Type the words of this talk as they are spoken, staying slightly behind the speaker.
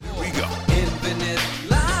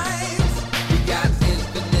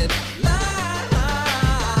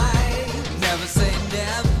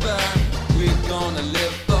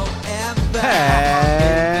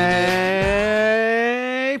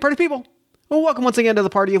Party people! Well, welcome once again to the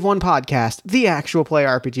Party of One podcast, the actual play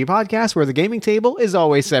RPG podcast where the gaming table is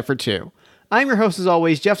always set for two. I'm your host as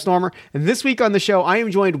always, Jeff Stormer, and this week on the show I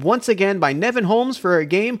am joined once again by Nevin Holmes for a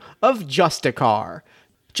game of Justicar.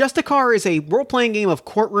 Justicar is a role-playing game of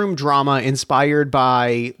courtroom drama inspired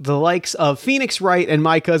by the likes of Phoenix Wright and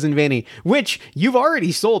My Cousin Vinny, which you've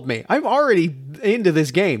already sold me. I'm already into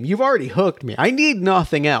this game. You've already hooked me. I need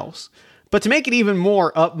nothing else. But to make it even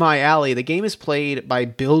more up my alley, the game is played by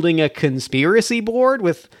building a conspiracy board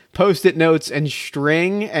with post-it notes and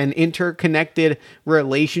string and interconnected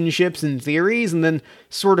relationships and theories, and then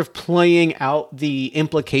sort of playing out the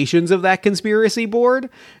implications of that conspiracy board.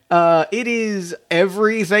 It is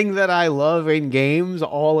everything that I love in games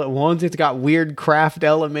all at once. It's got weird craft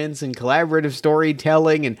elements and collaborative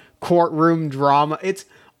storytelling and courtroom drama. It's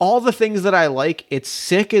all the things that I like. It's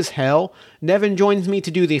sick as hell. Nevin joins me to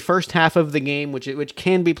do the first half of the game, which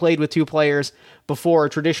can be played with two players, before a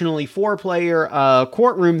traditionally four-player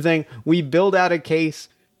courtroom thing. We build out a case.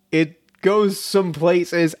 It goes some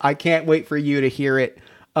places. I can't wait for you to hear it.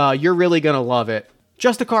 You're really going to love it.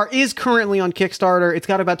 Justicar is currently on Kickstarter. It's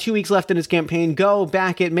got about 2 weeks left in its campaign. Go,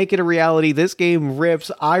 back it, make it a reality. This game rips.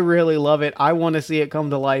 I really love it. I want to see it come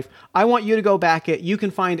to life. I want you to go back it. You can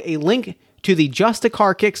find a link to the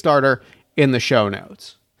Justicar Kickstarter in the show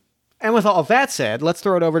notes. And with all that said, let's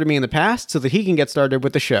throw it over to me in the past so that he can get started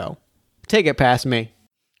with the show. Take it past me.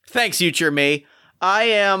 Thanks, future me. I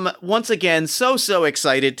am once again so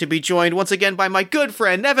excited to be joined once again by my good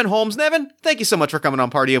friend Nevin Holmes. Nevin, thank you so much for coming on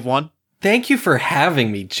Party of One. Thank you for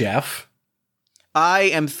having me, Jeff. I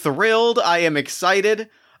am thrilled. I am excited.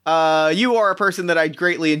 You are a person that I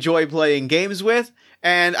greatly enjoy playing games with,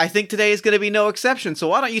 and I think today is going to be no exception. So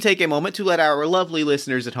why don't you take a moment to let our lovely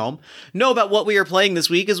listeners at home know about what we are playing this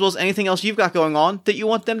week, as well as anything else you've got going on that you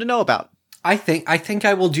want them to know about. I think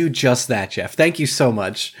I will do just that, Jeff. Thank you so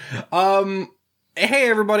much. Hey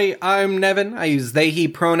everybody, I'm Nevin. I use they, he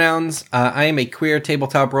pronouns. I am a queer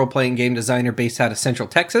tabletop role-playing game designer based out of Central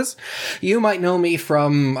Texas. You might know me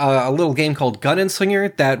from a little game called Gun and Slinger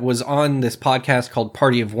that was on this podcast called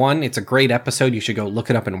Party of One. It's a great episode. You should go look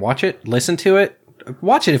it up and watch it. Listen to it.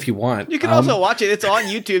 Watch it if you want. You can also watch it. It's on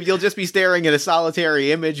YouTube. You'll just be staring at a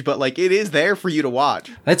solitary image, but it is there for you to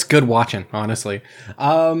watch. That's good watching, honestly.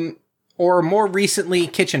 Or more recently,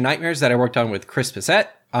 Kitchen Nightmares that I worked on with Chris Bissett.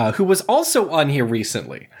 Who was also on here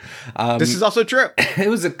recently. This is also true. It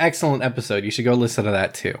was an excellent episode. You should go listen to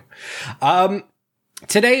that too.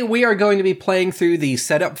 Today we are going to be playing through the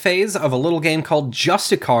setup phase of a little game called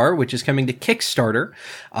Justicar, which is coming to Kickstarter.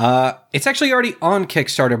 It's actually already on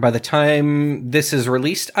Kickstarter by the time this is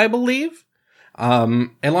released, I believe.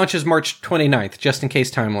 It launches March 29th, just in case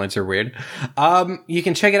timelines are weird. You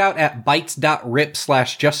can check it out at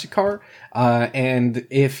bytes.rip/Justicar. And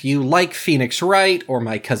if you like Phoenix Wright or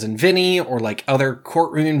My Cousin Vinny or like other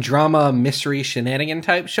courtroom drama, mystery, shenanigan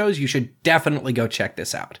type shows, you should definitely go check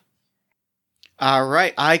this out. All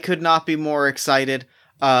right. I could not be more excited.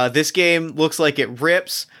 This game looks like it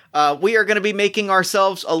rips. We are going to be making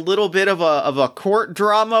ourselves a little bit of a court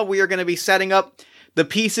drama. We are going to be setting up the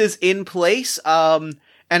pieces in place. And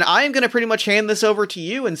I am going to pretty much hand this over to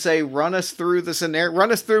you and say, run us through the scenario,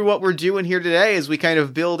 run us through what we're doing here today as we kind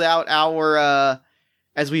of build out our,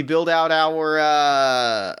 crime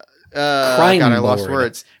I lost board.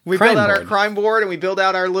 words. We Crime build out board. our crime board and we build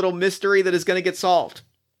out our little mystery that is going to get solved.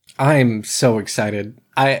 I'm so excited.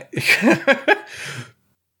 I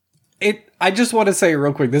just want to say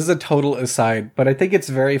real quick, this is a total aside, but I think it's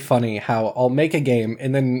very funny how I'll make a game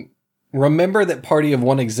and then remember that Party of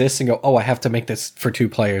One exists and go, oh, I have to make this for two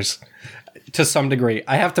players to some degree.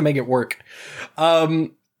 I have to make it work.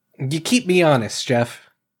 You keep me honest, Jeff.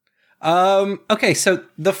 Okay, so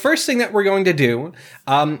the first thing that we're going to do,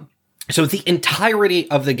 so the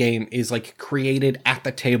entirety of the game is created at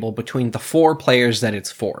the table between the four players that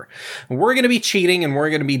it's for. We're going to be cheating and we're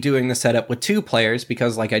going to be doing the setup with two players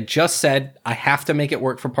because like I just said, I have to make it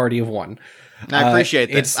work for Party of One. I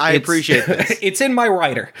appreciate this. I appreciate this. It's in my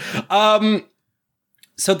writer.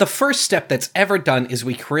 So the first step that's ever done is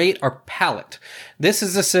we create our palette. This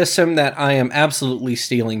is a system that I am absolutely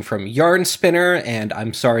stealing from Yarn Spinner and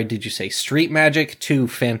I'm sorry, did you say Street Magic? Two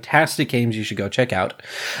fantastic games you should go check out.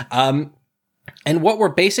 And what we're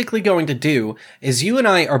basically going to do is you and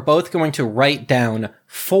I are both going to write down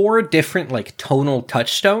 4 different tonal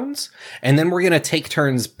touchstones, and then we're going to take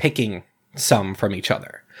turns picking some from each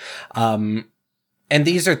other. And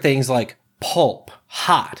these are things like pulp,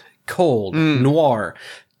 hot, cold, noir,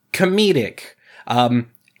 comedic,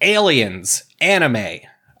 aliens, anime,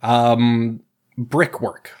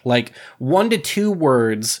 brickwork, like 1 to 2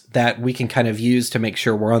 words that we can kind of use to make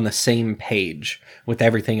sure we're on the same page with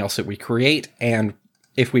everything else that we create. And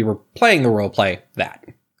if we were playing the role play, that.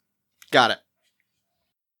 Got it.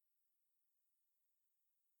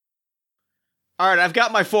 All right, I've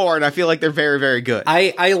got my 4, and I feel like they're very, very good.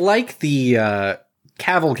 I like the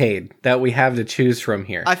cavalcade that we have to choose from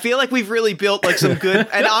here. I feel like we've really built like some good,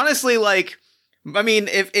 and honestly, like, I mean,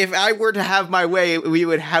 if I were to have my way, we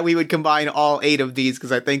would combine all 8 of these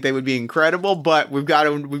because I think they would be incredible. But we've got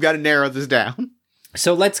to narrow this down.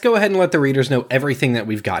 So let's go ahead and let the readers know everything that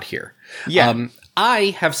we've got here. Yeah,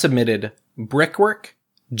 I have submitted brickwork,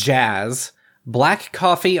 jazz, black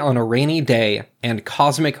coffee on a rainy day, and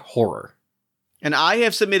cosmic horror. and I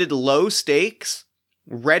have submitted low stakes,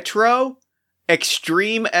 retro,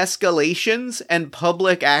 extreme escalations, and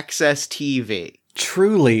public access TV.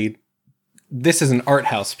 Truly, this is an art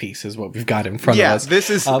house piece, is what we've got in front of us. This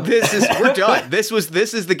is we're done. This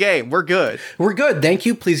is the game. We're good. We're good. Thank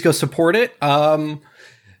you. Please go support it.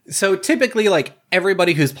 So typically, like,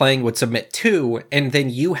 everybody who's playing would submit 2, and then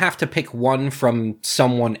you have to pick 1 from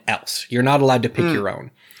someone else. You're not allowed to pick your own.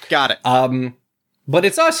 Got it. But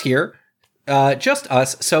it's us here, just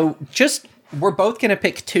us. So we're both going to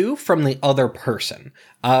pick 2 from the other person.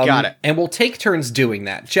 Got it. And we'll take turns doing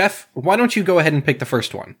that. Jeff, why don't you go ahead and pick the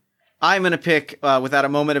first one? I'm going to pick, without a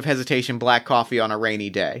moment of hesitation, Black Coffee on a Rainy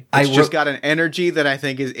Day. It's just got an energy that I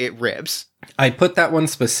think it rips. I put that one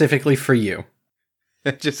specifically for you.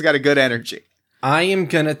 It just got a good energy. I am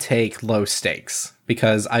going to take Low Stakes,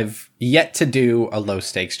 because I've yet to do a Low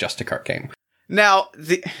Stakes Just a Cart game. Now,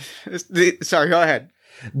 sorry, go ahead.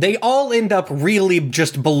 They all end up really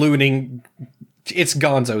just ballooning. It's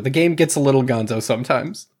gonzo. The game gets a little gonzo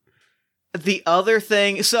sometimes. The other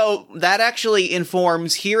thing, so that actually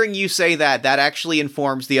informs, hearing you say that actually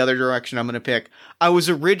informs the other direction I'm going to pick. I was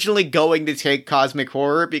originally going to take Cosmic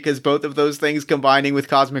Horror, because both of those things combining with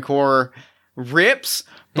Cosmic Horror rips,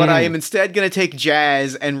 but I am instead going to take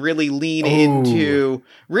jazz and really lean into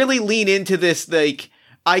this, like,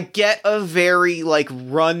 I get a very, like,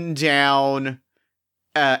 rundown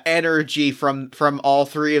energy from all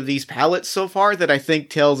 3 of these palettes so far that I think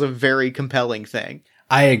tells a very compelling thing.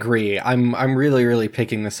 I agree. I'm really, really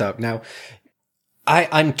picking this up. Now,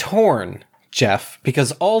 I'm torn, Jeff,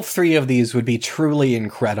 because all 3 of these would be truly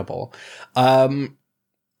incredible.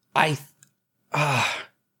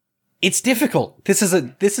 It's difficult. This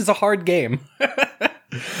is a hard game.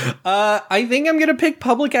 I think I'm gonna pick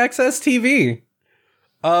public access TV.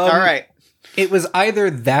 All right. It was either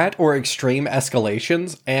that or extreme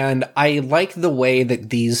escalations, and I like the way that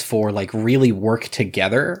these 4 like really work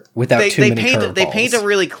together without too many curveballs. They paint a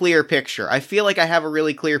really clear picture. I feel like I have a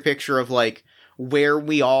really clear picture of like where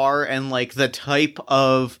we are, and like the type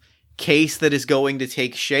of case that is going to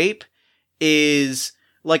take shape is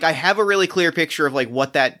like, I have a really clear picture of like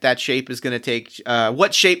what that shape is going to take,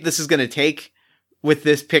 what shape this is going to take with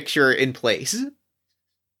this picture in place.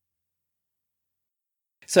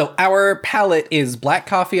 So our palette is Black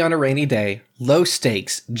Coffee on a Rainy Day, Low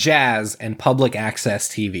Stakes, Jazz, and Public Access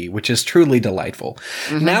TV, which is truly delightful.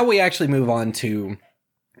 Mm-hmm. Now we actually move on to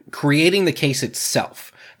creating the case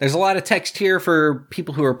itself. There's a lot of text here for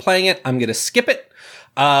people who are playing it. I'm going to skip it.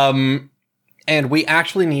 And we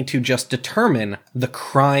actually need to just determine the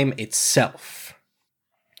crime itself.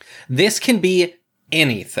 This can be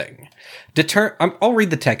anything. I'll read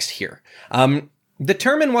the text here.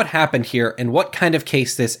 Determine what happened here and what kind of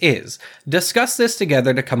case this is. Discuss this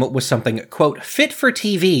together to come up with something, quote, fit for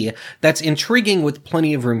TV that's intriguing with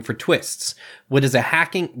plenty of room for twists. Was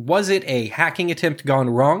it a hacking attempt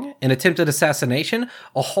gone wrong? An attempted assassination?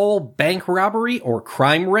 A whole bank robbery or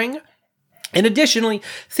crime ring? And additionally,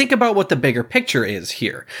 think about what the bigger picture is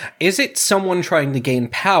here. Is it someone trying to gain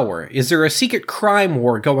power? Is there a secret crime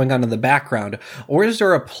war going on in the background? Or is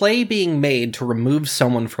there a play being made to remove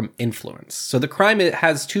someone from influence? So the crime, it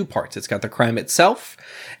has 2 parts. It's got the crime itself,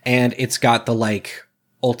 and it's got the, like,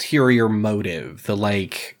 ulterior motive, the,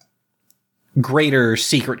 like, greater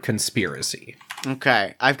secret conspiracy.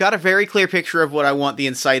 Okay, I've got a very clear picture of what I want the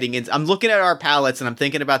inciting I'm looking at our palettes, and I'm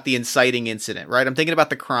thinking about the inciting incident, right? I'm thinking about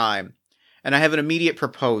the crime. And I have an immediate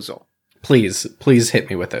proposal. Please hit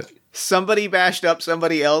me with it. Somebody bashed up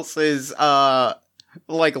somebody else's,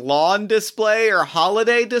 like, lawn display or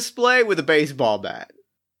holiday display with a baseball bat.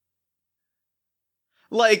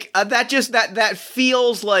 Like, that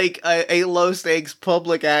feels like a low-stakes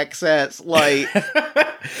public access, like...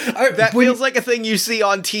 that feels like a thing you see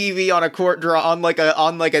on TV on a court draw, on a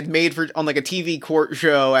TV court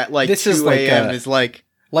show at, like, 2 a.m. is like...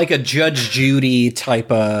 Like a Judge Judy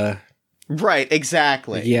type of... Right,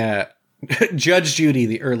 exactly. Yeah. Judge Judy,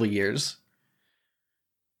 the early years.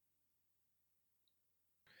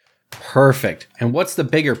 Perfect. And what's the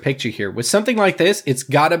bigger picture here? With something like this, it's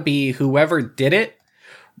gotta be whoever did it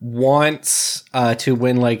wants to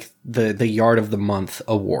win like the Yard of the Month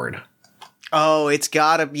award. Oh, it's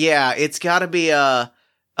gotta be it's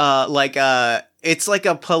like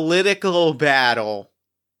a political battle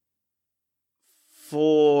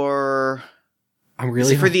for.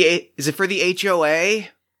 Is it for the HOA?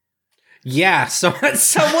 Yeah, so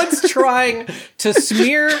someone's trying to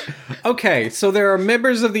smear. Okay, so there are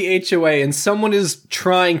members of the HOA, and someone is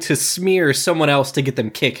trying to smear someone else to get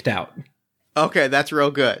them kicked out. Okay, that's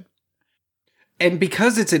real good. And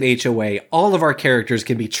because it's an HOA, all of our characters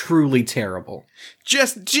can be truly terrible.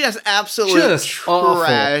 Just absolute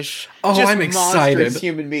trash. Oh, just I'm excited.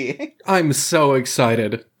 Human being. I'm so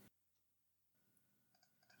excited.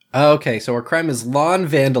 Okay, so our crime is lawn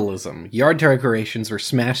vandalism. Yard decorations were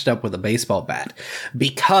smashed up with a baseball bat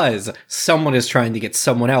because someone is trying to get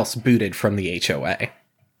someone else booted from the HOA.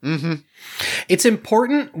 Mm-hmm. It's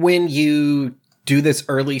important when you do this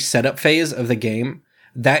early setup phase of the game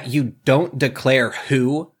that you don't declare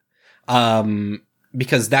who,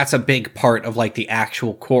 because that's a big part of like the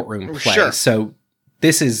actual courtroom play. Sure. So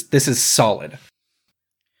this is solid.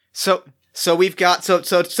 So we've got so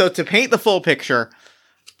to paint the full picture.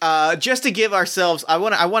 Just to give ourselves, I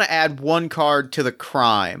want to add one card to the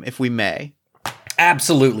crime, if we may.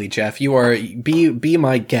 Absolutely, Jeff. Be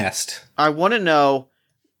my guest. I want to know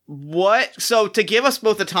so to give us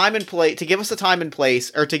both a time and place,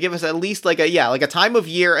 or to give us at least like a time of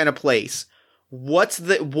year and a place. What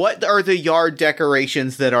are the yard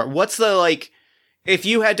decorations that are? What's the like? If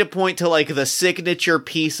you had to point to like the signature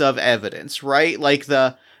piece of evidence, right? Like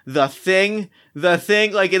the thing.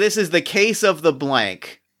 Like this is the case of the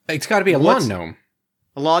blank. It's got to be a lawn gnome.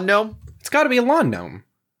 A lawn gnome? It's got to be a lawn gnome.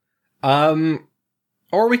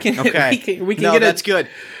 Or we can we can no, get that's good.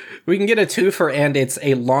 We can get a twofer, and it's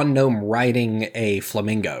a lawn gnome riding a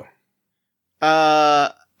flamingo.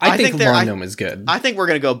 I think lawn gnome is good. I think we're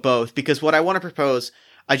gonna go both because what I want to propose.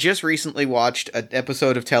 I just recently watched an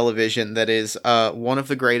episode of television that is one of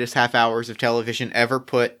the greatest half hours of television ever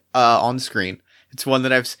put on screen. It's one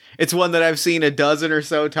that I've seen a dozen or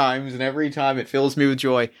so times, and every time it fills me with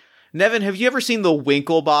joy. Nevin, have you ever seen the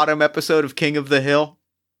Winklebottom episode of King of the Hill?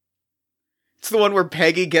 It's the one where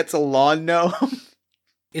Peggy gets a lawn gnome.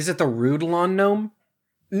 Is it the rude lawn gnome?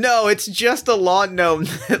 No, it's just a lawn gnome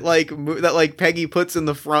that Peggy puts in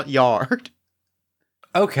the front yard.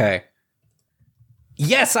 Okay.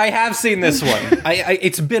 Yes, I have seen this one.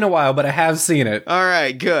 It's been a while, but I have seen it. All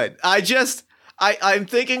right, good. I'm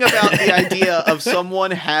thinking about the idea of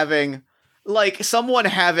someone having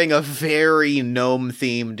a very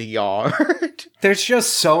gnome-themed yard. There's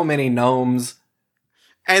just so many gnomes.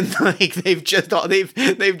 And like they've just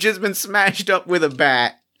been smashed up with a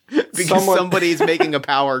bat because somebody's making a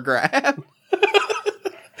power grab.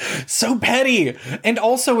 So petty and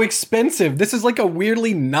also expensive. This is like a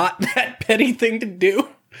weirdly not that petty thing to do.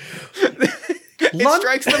 It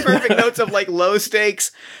strikes the perfect notes of like low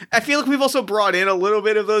stakes. I feel like we've also brought in a little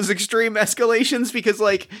bit of those extreme escalations because,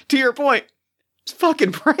 like, to your point, it's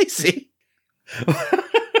fucking pricey.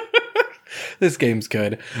 This game's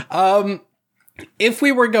good. If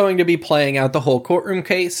we were going to be playing out the whole courtroom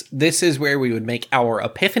case, this is where we would make our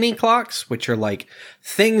epiphany clocks, which are like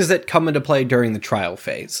things that come into play during the trial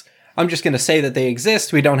phase. I'm just going to say that they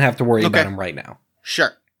exist. We don't have to worry about them right now.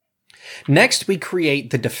 Sure. Next, we create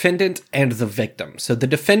the defendant and the victim. So the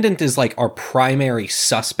defendant is like our primary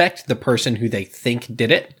suspect, the person who they think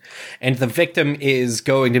did it. And the victim is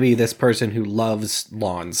going to be this person who loves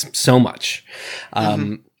lawns so much.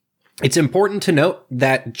 It's important to note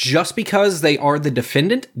that just because they are the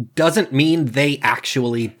defendant doesn't mean they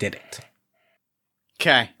actually did it.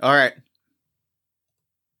 Okay, all right.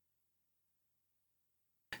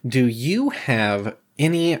 Do you have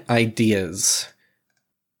any ideas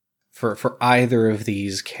for either of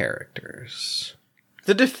these characters?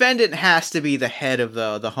 The defendant has to be the head of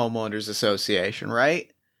the homeowners association,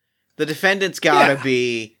 right? The defendant's gotta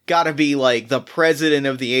be like the president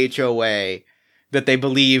of the HOA that they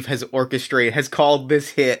believe has called this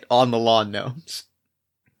hit on the lawn gnomes.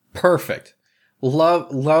 Perfect.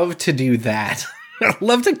 Love to do that.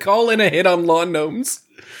 Love to call in a hit on lawn gnomes.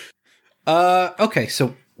 Okay,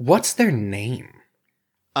 so what's their name?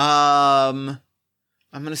 I'm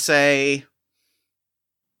gonna say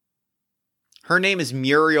her name is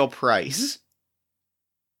Muriel Price.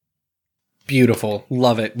 Beautiful.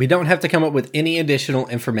 Love it. We don't have to come up with any additional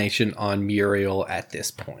information on Muriel at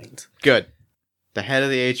this point. Good. The head of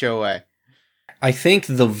the HOA. I think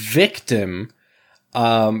the victim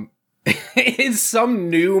is some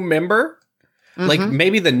new member. Mm-hmm. Like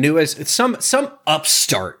maybe the newest, some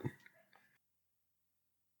upstart.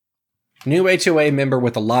 New HOA member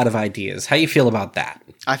with a lot of ideas. How you feel about that?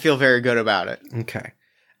 I feel very good about it. Okay.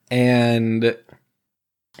 And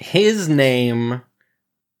his name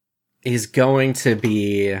is going to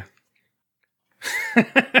be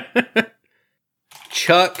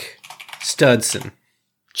Chuck Studson.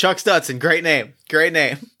 Chuck Studson, great name. Great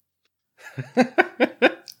name.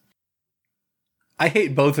 I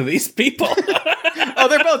hate both of these people. Oh,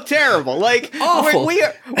 they're both terrible. Like, Awful. we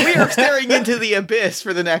are staring into the abyss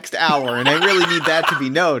for the next hour, and I really need that to be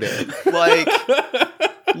noted. Like,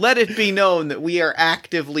 let it be known that we are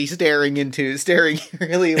actively staring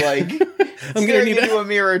really like I'm gonna need into a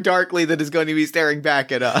mirror darkly that is going to be staring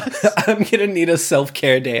back at us. I'm gonna need a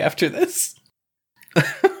self-care day after this.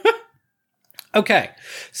 Okay,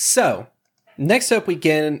 so next up we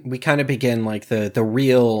kind of begin like the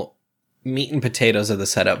real meat and potatoes of the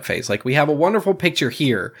setup phase. Like, we have a wonderful picture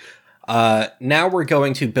here. Now we're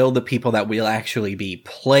going to build the people that we'll actually be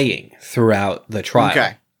playing throughout the trial.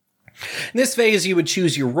 Okay. In this phase, you would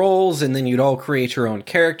choose your roles, and then you'd all create your own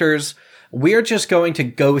characters. We're just going to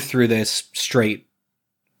go through this straight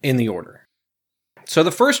in the order. So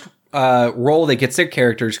the first role that gets their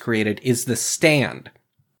characters created is the Stand.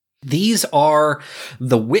 These are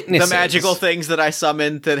the witnesses. The magical things that I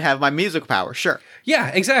summoned that have my music power, sure. Yeah,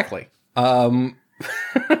 exactly.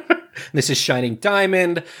 This is Shining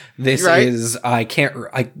Diamond. This Right. is,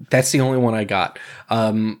 that's the only one I got.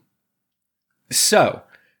 So,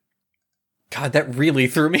 God, that really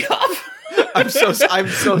threw me off. I'm so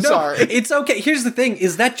No, sorry. It's okay. Here's the thing,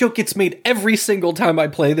 is that joke gets made every single time I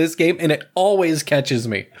play this game, and it always catches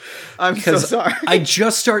me. I'm so sorry. I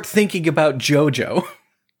just start thinking about JoJo.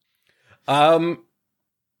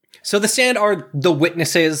 So the Stand are the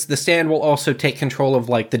witnesses. The Stand will also take control of,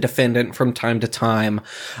 like, the defendant from time to time.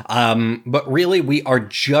 But really, we are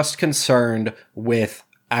just concerned with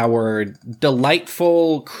our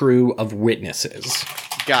delightful crew of witnesses.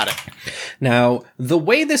 Got it. Now, the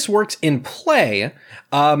way this works in play,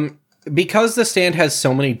 because the Stand has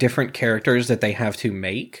so many different characters that they have to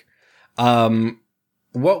make,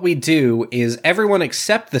 what we do is everyone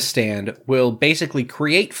except the Stand will basically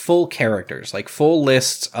create full characters, like full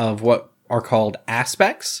lists of what are called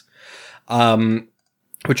aspects,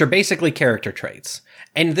 which are basically character traits.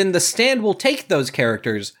 And then the Stand will take those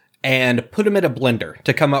characters and put them in a blender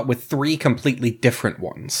to come up with 3 completely different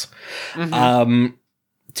ones. Mm-hmm.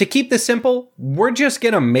 To keep this simple, we're just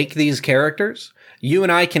going to make these characters. You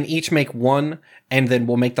and I can each make one, and then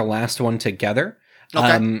we'll make the last one together.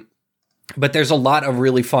 Okay. But there's a lot of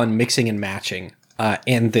really fun mixing and matching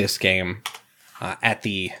in this game at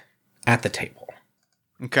the table.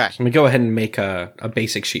 Okay. So let me go ahead and make a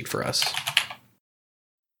basic sheet for us.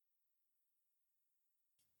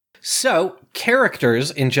 So,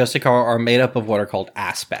 characters in Justicar are made up of what are called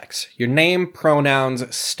aspects. Your name,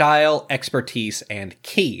 pronouns, style, expertise, and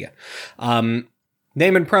key. Name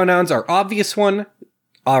and pronouns are obvious.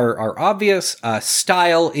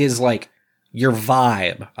 Style is like your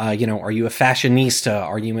vibe. Are you a fashionista?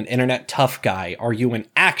 Are you an internet tough guy? Are you an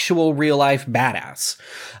actual real life badass?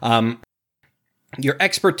 Your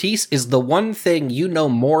expertise is the one thing you know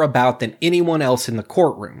more about than anyone else in the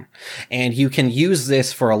courtroom. And you can use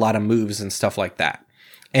this for a lot of moves and stuff like that.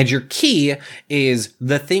 And your key is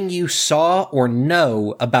the thing you saw or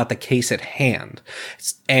know about the case at hand.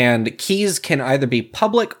 And keys can either be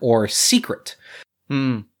public or secret.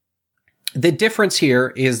 The difference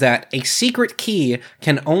here is that a secret key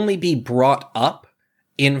can only be brought up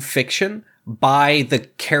in fiction by the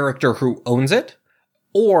character who owns it,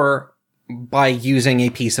 or by using a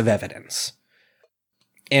piece of evidence.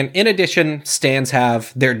 And in addition, Stands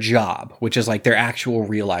have their job, which is like their actual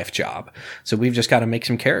real life job. So we've just got to make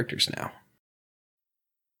some characters now.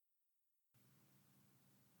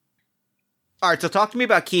 All right, so talk to me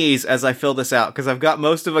about keys as I fill this out, because I've got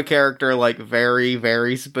most of a character like very,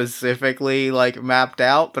 very specifically like mapped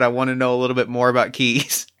out, but I want to know a little bit more about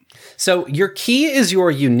keys. So your key is your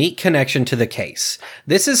unique connection to the case.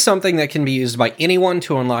 This is something that can be used by anyone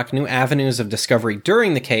to unlock new avenues of discovery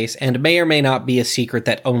during the case, and may or may not be a secret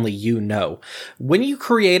that only you know. When you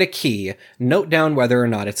create a key, note down whether or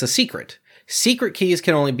not it's a secret. Secret keys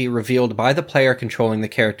can only be revealed by the player controlling the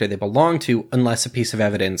character they belong to unless a piece of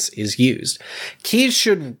evidence is used. Keys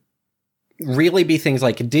should really be things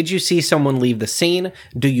like, did you see someone leave the scene?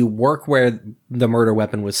 Do you work where the murder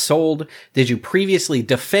weapon was sold? Did you previously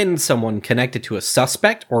defend someone connected to a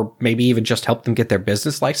suspect, or maybe even just help them get their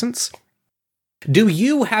business license? Do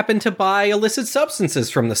you happen to buy illicit substances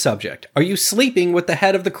from the subject? Are you sleeping with the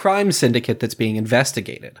head of the crime syndicate that's being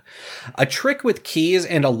investigated? A trick with keys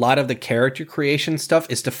and a lot of the character creation stuff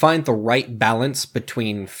is to find the right balance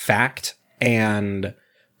between fact and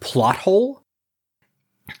plot hole.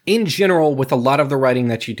 In general, with a lot of the writing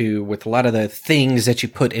that you do, with a lot of the things that you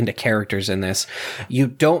put into characters in this, you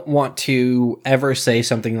don't want to ever say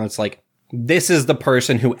something that's like, this is the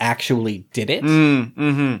person who actually did it.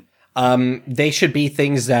 They should be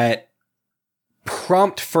things that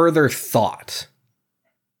prompt further thought.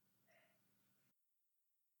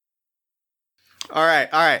 All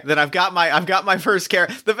right. Then I've got my first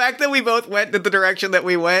character. The fact that we both went in the direction that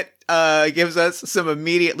we went gives us some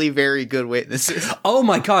immediately very good witnesses. Oh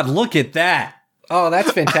my god, look at that. Oh,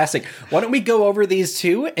 that's fantastic. Why don't we go over these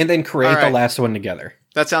two and then create the last one together?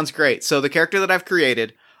 That sounds great. So the character that I've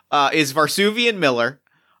created is Varsuvian Miller.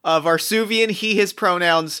 Varsuvian, he, his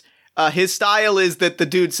pronouns. His style is that the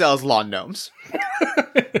dude sells lawn gnomes.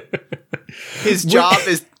 His job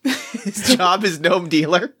is gnome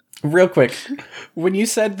dealer. Real quick, when you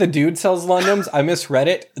said the dude sells lawn gnomes, I misread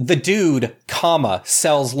it. The dude,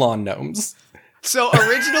 sells lawn gnomes. So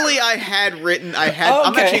originally I'm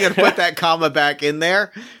actually going to put that comma back in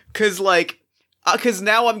there, because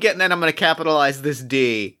now I'm going to capitalize this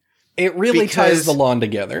D. It really ties the lawn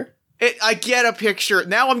together. I get a picture.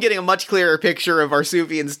 Now I'm getting a much clearer picture of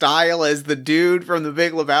Varsuvian style as the dude from The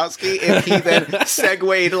Big Lebowski, if he then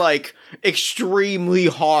segued, like, extremely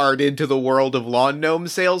hard into the world of lawn gnome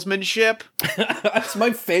salesmanship. That's my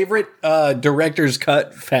favorite director's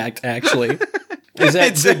cut fact, actually. Is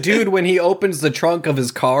that the dude, when he opens the trunk of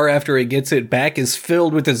his car after he gets it back, is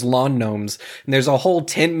filled with his lawn gnomes. And there's a whole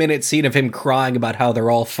 10-minute scene of him crying about how they're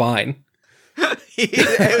all fine.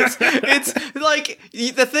 It's like,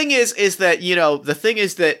 the thing is that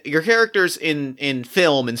your characters in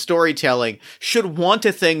film and storytelling should want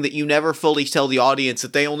a thing that you never fully tell the audience,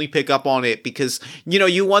 that they only pick up on it because,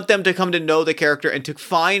 you want them to come to know the character and to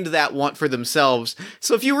find that want for themselves.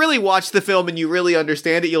 So if you really watch the film and you really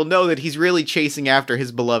understand it, you'll know that he's really chasing after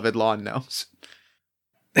his beloved lawn gnomes.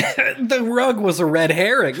 The rug was a red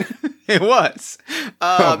herring. It was.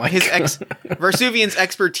 Varsuvian's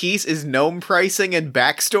expertise is gnome pricing and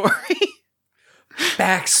backstory.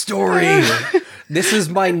 Backstory. This is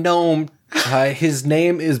my gnome. His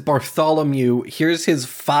name is Bartholomew. Here's his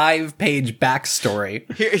 5-page backstory.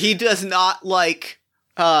 He does not like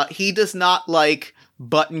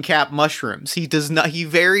button cap mushrooms. He does not. He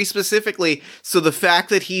very specifically. So the fact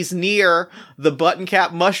that he's near the button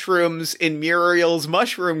cap mushrooms in Muriel's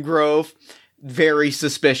mushroom grove, very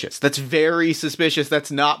suspicious. That's very suspicious. That's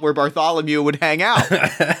not where Bartholomew would hang out.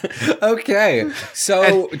 Okay,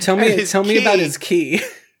 so tell me about his key.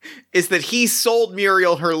 Is that he sold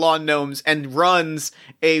Muriel her lawn gnomes and runs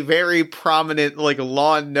a very prominent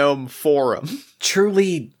lawn gnome forum.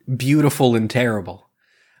 Truly Beautiful and terrible.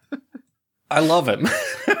 I love him.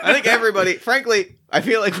 I think everybody, frankly, I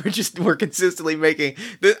feel like we're consistently making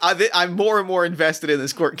I'm more and more invested in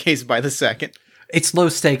this court case by the second. It's low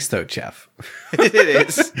stakes though, Jeff. It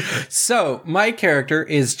is. So my character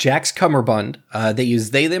is Jax Cummerbund. They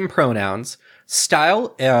use they, them pronouns.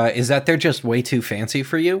 Style is that they're just way too fancy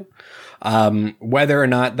for you. Whether or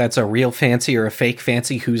not that's a real fancy or a fake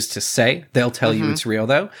fancy, who's to say? They'll tell you it's real,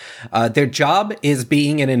 though. Their job is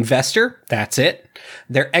being an investor. That's it.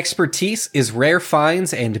 Their expertise is rare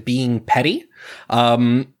finds and being petty.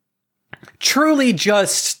 Truly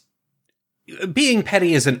just being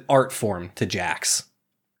petty is an art form to Jax.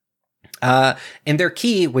 And their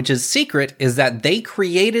key, which is secret, is that they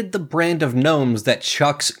created the brand of gnomes that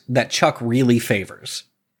Chuck really favors.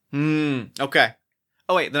 Okay.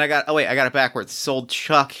 Oh wait, I got it backwards. Sold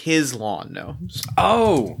Chuck his lawn gnomes.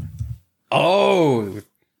 Oh,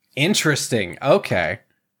 interesting. Okay,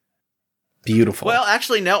 beautiful. Well,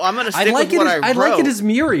 actually, no. I'm gonna stick with what I wrote. I like it as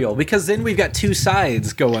Muriel because then we've got two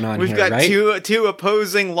sides going on. We've got two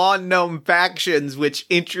opposing lawn gnome factions, which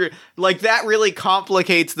that really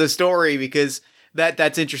complicates the story because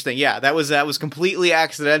that's interesting. Yeah, that was completely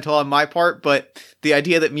accidental on my part, but the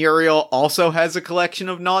idea that Muriel also has a collection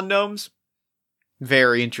of non-gnomes.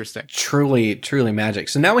 Very interesting. Truly, truly magic.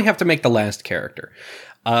 So now we have to make the last character.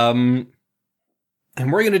 And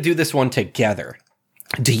we're going to do this one together.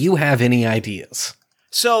 Do you have any ideas?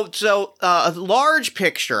 So a large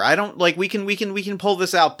picture. I don't we can pull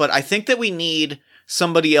this out, but I think that we need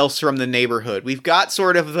somebody else from the neighborhood. We've got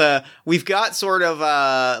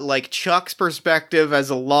Chuck's perspective as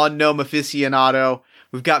a lawn gnome aficionado.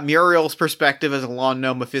 We've got Muriel's perspective as a lawn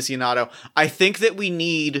gnome aficionado. I think that we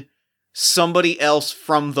need somebody else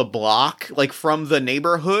from the block, from the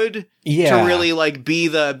neighborhood, to really be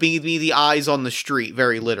the eyes on the street,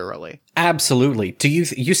 very literally. Absolutely. Do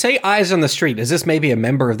you say eyes on the street? Is this maybe a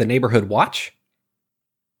member of the neighborhood watch?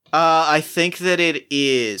 I think that it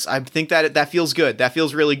is. I think that feels good. That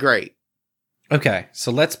feels really great. Okay,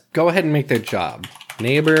 so let's go ahead and make their job.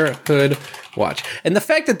 Neighborhood Watch. And the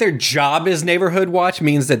fact that their job is Neighborhood Watch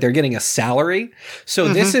means that they're getting a salary. So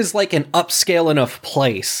this is like an upscale enough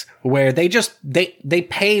place where they just, they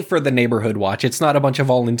pay for the Neighborhood Watch. It's not a bunch of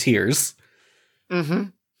volunteers. Let's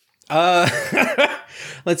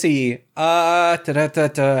see.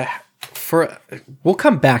 We'll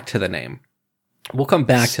come back to the name. We'll come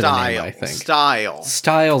back to the name, I think.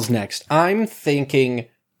 Style's next. I'm thinking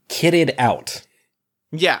Kitted Out.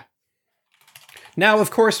 Yeah. Now,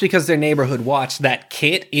 of course, because they're Neighborhood Watch, that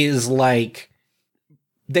kit is like...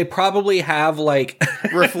 They probably have like...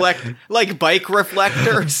 like bike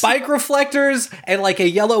reflectors. Bike reflectors and like a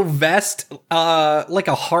yellow vest, like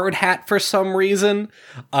a hard hat for some reason.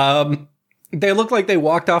 They look like they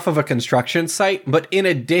walked off of a construction site, but in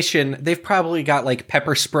addition, they've probably got like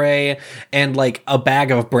pepper spray and like a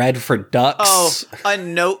bag of bread for ducks. Oh, a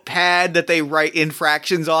notepad that they write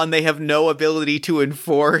infractions on. They have no ability to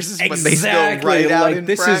enforce, exactly. But they still write out like,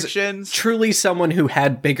 infractions. This is truly someone who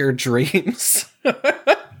had bigger dreams.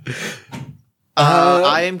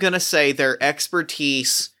 I am gonna say their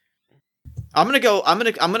expertise. I'm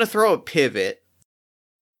gonna throw a pivot.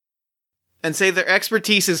 And say their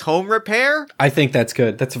expertise is home repair? I think that's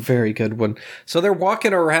good. That's a very good one. So they're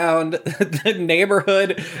walking around the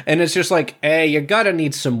neighborhood, and it's just like, hey, you gotta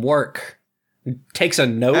need some work. Takes a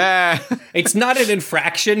note. It's not an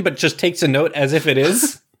infraction, but just takes a note as if it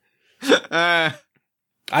is. I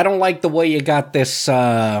don't like the way you got this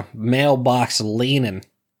mailbox leaning.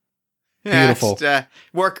 Beautiful.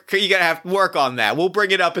 Work. You gotta have work on that. We'll bring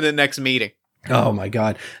it up in the next meeting. Oh my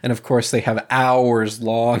god. And of course they have hours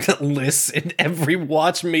long lists in every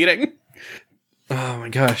watch meeting. Oh my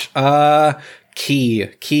gosh. Key.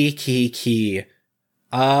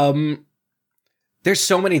 There's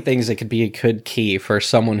so many things that could be a good key for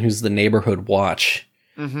someone who's the Neighborhood Watch.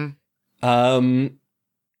 Ooh.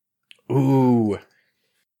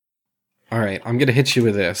 Alright, I'm gonna hit you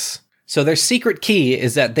with this. So their secret key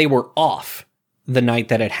is that they were off the night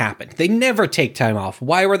that it happened. They never take time off.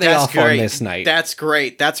 Why were they off on this night? That's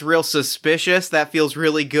great. That's real suspicious. That feels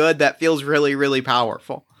really good. That feels really, really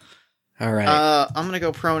powerful. All right. I'm going to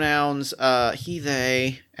go pronouns, he,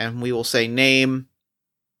 they, and we will say name.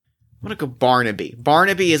 I'm going to go Barnaby.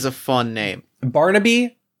 Barnaby is a fun name.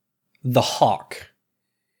 Barnaby the Hawk.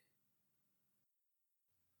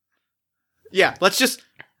 Yeah, let's just...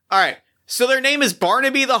 All right. So their name is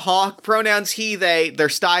Barnaby the Hawk, pronouns he, they, their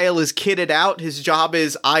style is kitted out, his job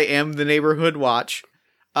is I am the Neighborhood Watch,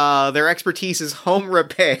 their expertise is home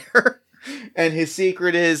repair, and his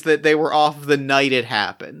secret is that they were off the night it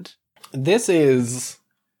happened. This is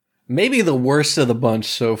maybe the worst of the bunch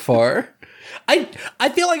so far. I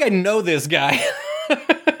feel like I know this guy.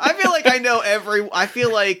 I feel like I know I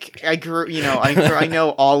feel like I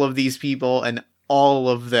know all of these people, and all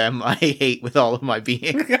of them I hate with all of my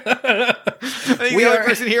being. I think the only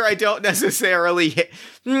person here I don't necessarily hate...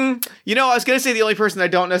 I was going to say the only person I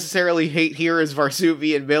don't necessarily hate here is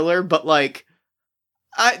Varsuvian Miller, but, like,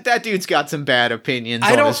 that dude's got some bad opinions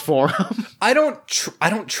on his forum. I don't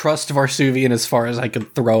trust Varsuvian as far as I can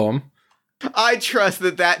throw him. I trust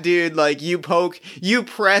that dude, like, you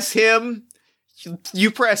press him... You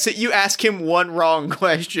press it, you ask him one wrong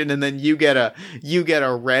question, and then you get a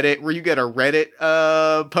Reddit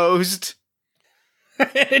post.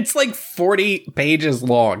 It's like 40 pages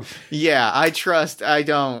long. Yeah, I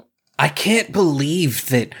don't. I can't believe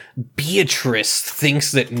that Beatrice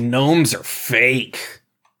thinks that gnomes are fake.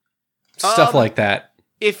 Stuff like that.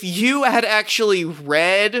 If you had actually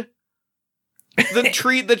read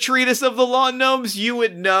the treatise of the lawn gnomes, you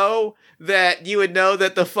would know that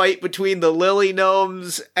the fight between the lily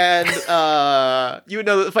gnomes and the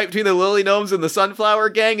sunflower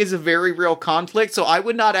gang is a very real conflict. So I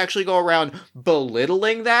would not actually go around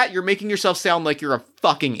belittling that. You're making yourself sound like you're a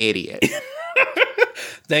fucking idiot.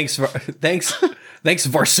 Thanks,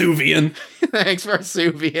 Varsuvian. Thanks,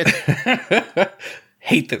 Varsuvian.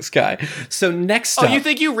 Hate this guy. So next up... Oh, you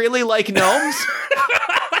think you really like gnomes?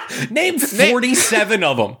 Name 47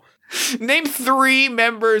 of them. Name three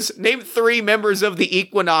members of the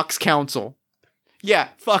Equinox Council. Yeah,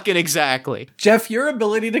 fucking exactly. Jeff, your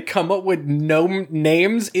ability to come up with gnome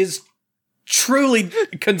names is truly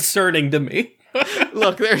concerning to me.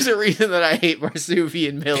 Look, there's a reason that I hate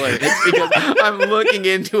Varsuvian Miller. It's because I'm looking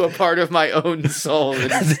into a part of my own soul.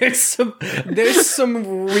 There's some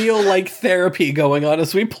real, like, therapy going on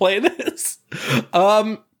as we play this.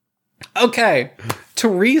 Okay. To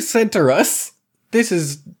recenter us, this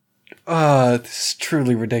is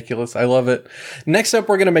truly ridiculous. I love it. Next up,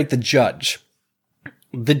 we're going to make the judge.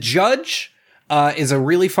 The judge is a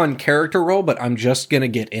really fun character role, but I'm just going to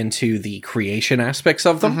get into the creation aspects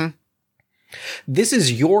of them. This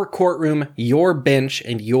is your courtroom, your bench,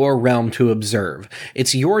 and your realm to observe.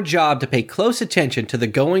 It's your job to pay close attention to the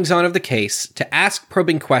goings-on of the case, to ask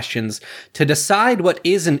probing questions, to decide what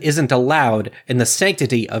is and isn't allowed in the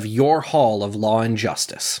sanctity of your hall of law and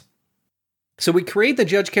justice. So we create the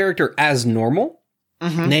judge character as normal.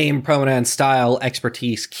 Name, pronoun, style,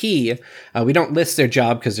 expertise, key. We don't list their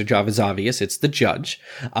job because their job is obvious. It's the judge.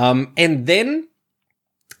 And then,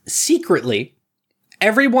 secretly,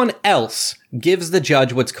 everyone else gives the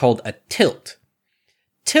judge what's called a tilt.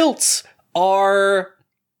 Tilts are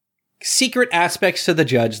secret aspects to the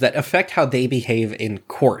judge that affect how they behave in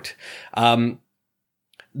court.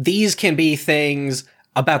 These can be things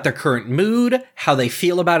about their current mood, how they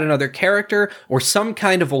feel about another character, or some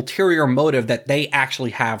kind of ulterior motive that they actually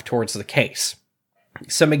have towards the case.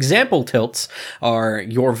 Some example tilts are,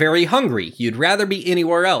 you're very hungry, you'd rather be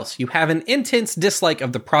anywhere else, you have an intense dislike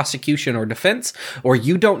of the prosecution or defense, or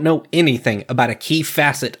you don't know anything about a key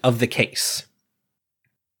facet of the case.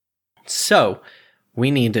 So,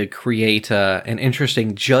 we need to create an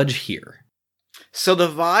interesting judge here. So the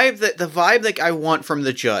vibe that I want from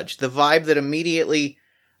the judge, the vibe that immediately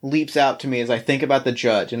leaps out to me as I think about the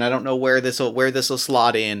judge, and I don't know where this will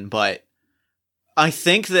slot in, but I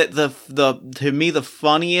think that to me the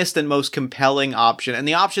funniest and most compelling option, and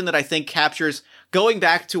the option that I think captures, going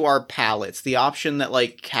back to our palettes, the option that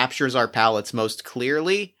like captures our palettes most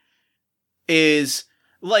clearly is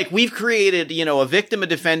like we've created, a victim, a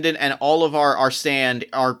defendant, and all of our stand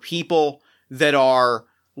are people that are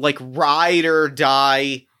like ride or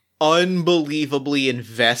die, unbelievably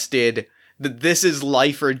invested that this is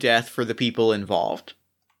life or death for the people involved.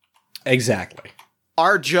 Exactly.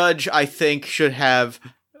 Our judge, I think, should have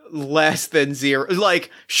less than zero,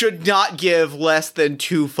 should not give less than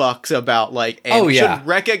 2 fucks about, should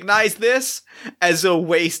recognize this as a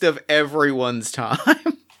waste of everyone's time.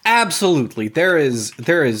 Absolutely. There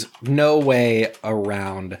is no way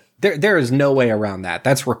around. There is no way around that.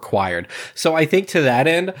 That's required. So I think to that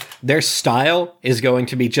end, their style is going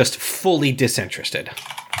to be just fully disinterested.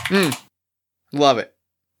 Love it.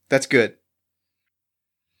 That's good.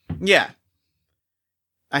 Yeah.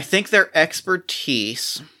 I think their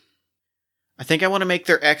expertise. I think I want to make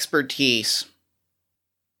their expertise.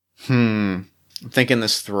 I'm thinking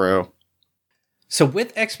this through. So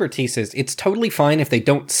with expertises, it's totally fine if they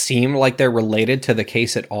don't seem like they're related to the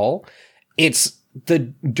case at all. It's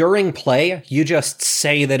during play, you just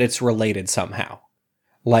say that it's related somehow.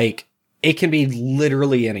 Like, it can be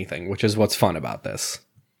literally anything, which is what's fun about this.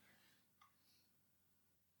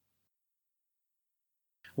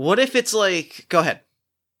 What if it's like... Go ahead.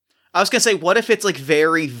 I was gonna say, what if it's like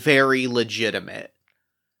very, very legitimate?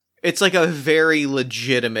 It's like a very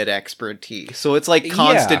legitimate expertise. So it's like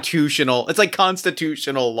constitutional. Yeah. It's like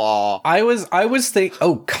constitutional law. I was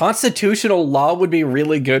thinking, constitutional law would be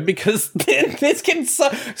really good because this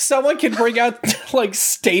someone can bring out like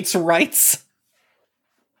states' rights.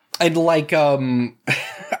 And like,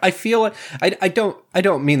 I feel I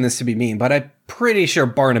don't mean this to be mean, but I'm pretty sure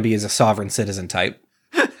Barnaby is a sovereign citizen type.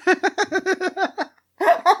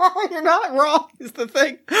 You're not wrong, is the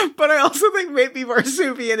thing. But I also think maybe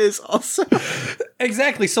Marsupial is also.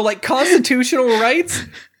 Exactly. So, like, constitutional rights,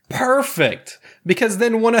 perfect. Because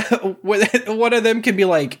then one of them can be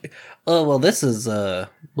like, oh, well, this is I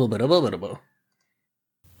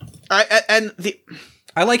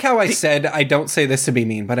like how I said I don't say this to be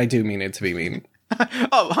mean, but I do mean it to be mean.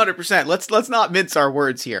 100%. Let's not mince our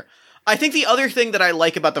words here. I think the other thing that I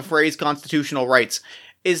like about the phrase constitutional rights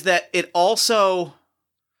is that it also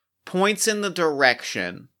points in the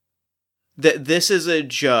direction that this is a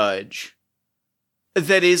judge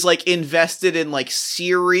that is like invested in like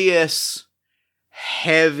serious,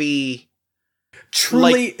 heavy,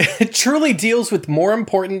 truly deals with more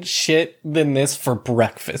important shit than this for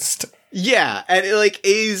breakfast. Yeah, and it like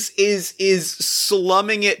is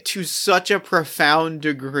slumming it to such a profound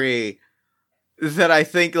degree that I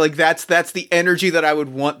think like that's the energy that I would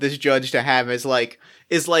want this judge to have is like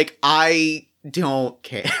I don't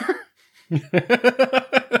care.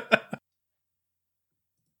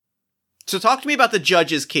 So talk to me about the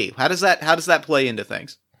judge's key. How does that play into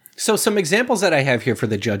things? So some examples that I have here for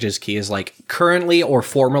the judge's key is like currently or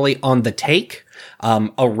formerly on the take,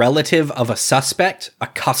 a relative of a suspect, a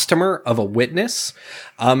customer of a witness.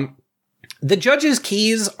 The judge's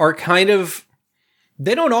keys are kind of,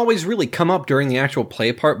 they don't always really come up during the actual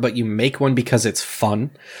play part, but you make one because it's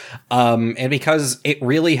fun. And because it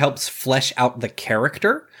really helps flesh out the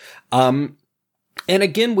character. And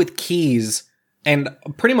again, with keys and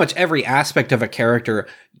pretty much every aspect of a character,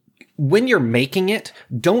 when you're making it,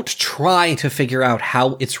 don't try to figure out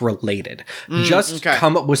how it's related. Just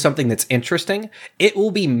come up with something that's interesting. It will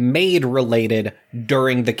be made related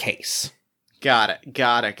during the case. Got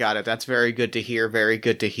it. That's very good to hear. Very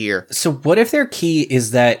good to hear. So what if their key is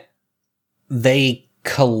that they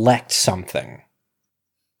collect something?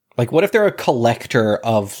 Like, what if they're a collector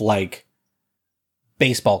of, like,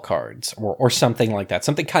 baseball cards or something like that?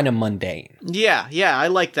 Something kind of mundane. Yeah, I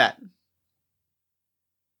like that.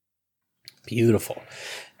 Beautiful.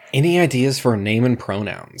 Any ideas for name and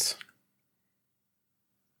pronouns?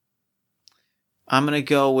 I'm going to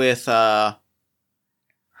go with, her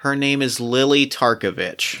name is Lily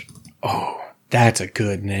Tarkovich. Oh, that's a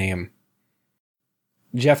good name.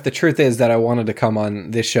 Jeff, the truth is that I wanted to come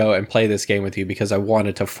on this show and play this game with you because I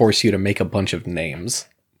wanted to force you to make a bunch of names.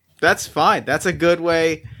 That's fine. That's a good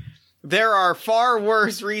way. There are far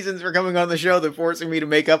worse reasons for coming on the show than forcing me to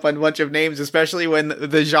make up a bunch of names, especially when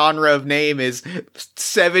the genre of name is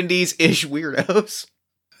 70s-ish weirdos.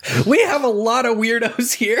 We have a lot of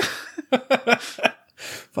weirdos here.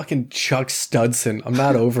 Fucking Chuck Studson. I'm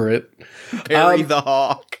not over it. Barry the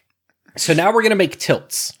Hawk. So now we're going to make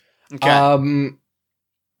tilts. Okay.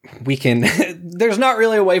 We can, there's not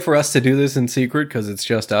really a way for us to do this in secret because it's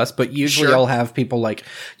just us, but usually I'll have people like,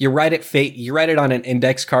 you write it on an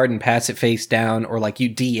index card and pass it face down, or like you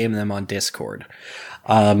DM them on Discord.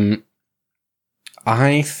 I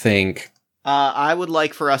think I would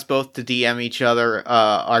like for us both to DM each other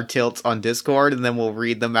our tilts on Discord, and then we'll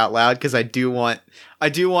read them out loud, because I do want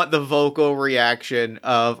the vocal reaction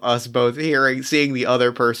of us both seeing the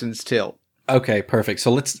other person's tilt. Okay, perfect.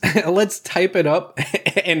 So let's type it up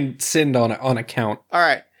and send on account. All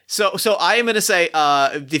right. So I am going to say,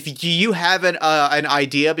 if you have an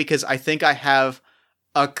idea, because I think I have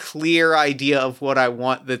a clear idea of what I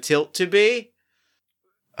want the tilt to be.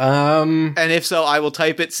 And if so, I will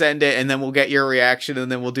type it, send it, and then we'll get your reaction,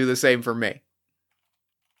 and then we'll do the same for me.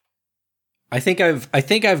 I think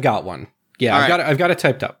I've got one. Yeah, I've got it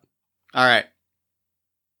typed up. All right.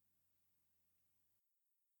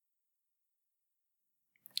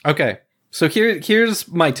 Okay, so here's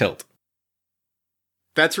my tilt.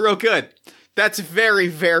 That's real good. That's very,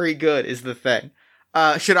 very good, is the thing.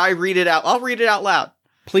 Should I read it out? I'll read it out loud.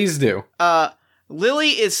 Please do.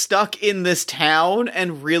 Lily is stuck in this town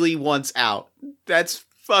and really wants out. That's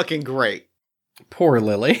fucking great. Poor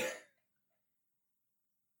Lily.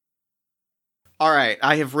 All right,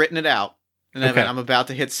 I have written it out. And Okay. I'm about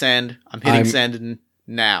to hit send. I'm hitting send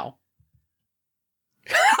now.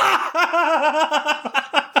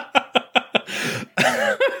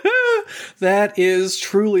 That is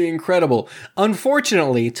truly incredible.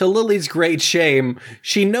 Unfortunately, to Lily's great shame,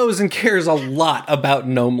 she knows and cares a lot about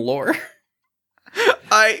gnome lore.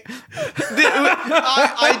 I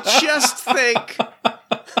just think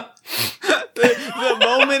the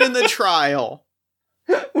moment in the trial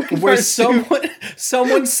where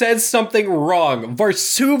someone says something wrong.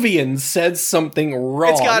 Varsuvian said something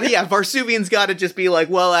wrong. Varsuvian's got to just be like,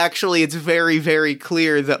 well, actually, it's very, very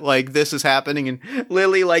clear that, like, this is happening. And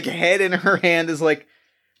Lily, like, head in her hand is like,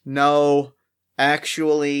 no,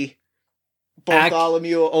 actually,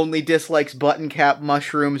 Bartholomew only dislikes button cap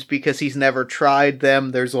mushrooms because he's never tried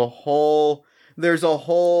them. There's a whole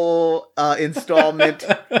installment.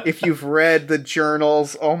 If you've read the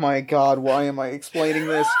journals, oh my god, why am I explaining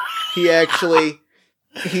this? He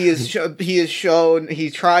is shown, he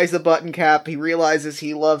tries the button cap, he realizes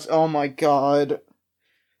he loves, oh my god.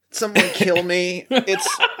 Someone kill me. It's...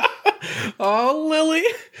 Oh, Lily.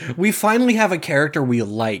 We finally have a character we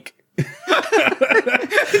like.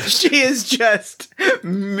 She is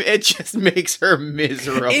it just makes her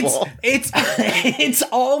miserable. It's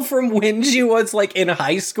all from when she was like in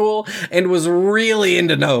high school and was really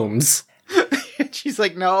into gnomes. She's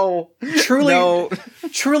like, no.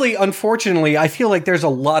 Truly, unfortunately, I feel like there's a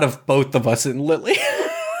lot of both of us in Lily.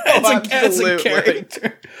 as a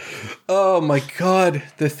character. Oh my god,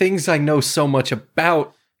 the things I know so much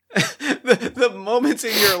about. The moments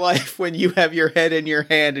in your life when you have your head in your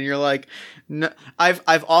hand and you're like, no,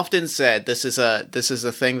 I've often said, this is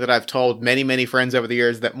a thing that I've told many, many friends over the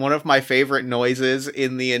years, that one of my favorite noises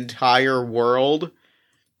in the entire world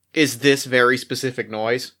is this very specific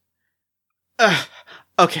noise.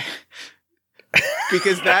 Okay.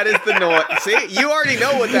 Because that is the noise. See, you already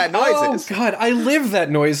know what that noise is. Oh god, I live that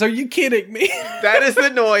noise. Are you kidding me? That is the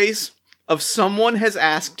noise of someone has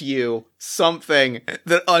asked you something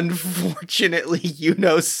that unfortunately you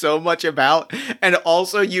know so much about, and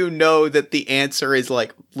also you know that the answer is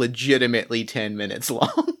like legitimately 10 minutes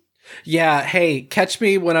long. Yeah, hey, catch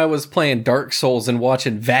me when I was playing Dark Souls and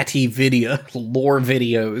watching Vati Vidya lore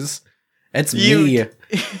videos. That's me.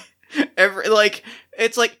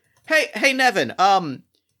 It's like, hey, Nevin,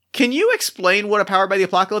 can you explain what a Powered by the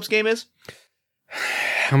Apocalypse game is?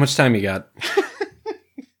 How much time you got?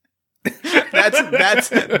 That's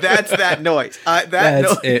that noise.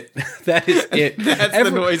 It. That is it. That's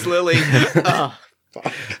the noise, Lily.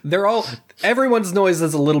 Everyone's noise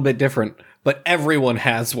is a little bit different, but everyone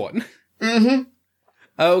has one. Mm-hmm.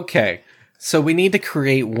 Okay, so we need to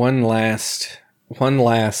create one last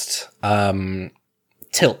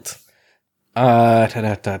tilt.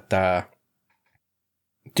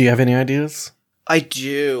 Do you have any ideas? I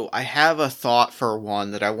do. I have a thought for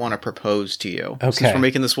one that I want to propose to you. Okay. Since we're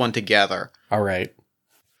making this one together. All right.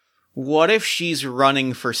 What if she's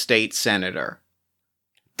running for state senator?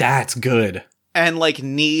 That's good. And,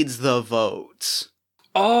 needs the votes.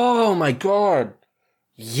 Oh my god.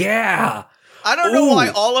 Yeah. I don't know why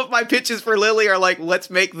all of my pitches for Lily are let's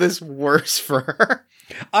make this worse for her.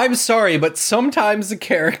 I'm sorry, but sometimes the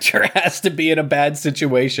character has to be in a bad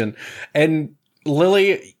situation. And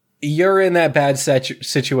Lily, you're in that bad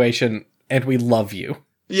situation, and we love you.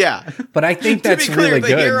 Yeah. But I think that's to be clear, really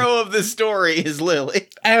good. The hero of the story is Lily.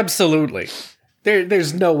 Absolutely.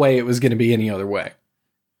 There's no way it was going to be any other way.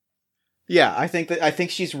 Yeah, I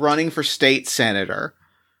think she's running for state senator.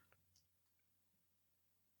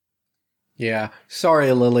 Yeah.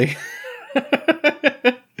 Sorry, Lily.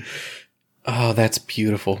 Oh, that's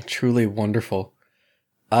beautiful. Truly wonderful.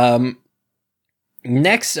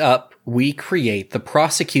 Next up, we create the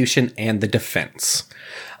prosecution and the defense.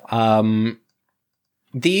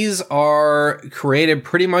 These are created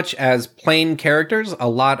pretty much as plain characters. A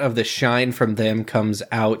lot of the shine from them comes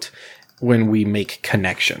out when we make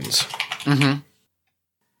connections. Mm-hmm.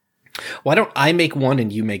 Why don't I make one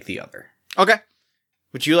and you make the other? Okay.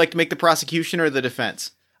 Would you like to make the prosecution or the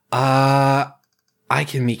defense? I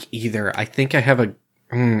can make either. I think I have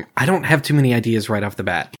I don't have too many ideas right off the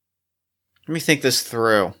bat. Let me think this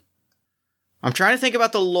through. I'm trying to think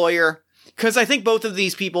about the lawyer, because I think both of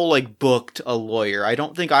these people, booked a lawyer. I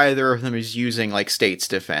don't think either of them is using, state's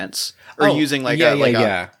defense. Or using,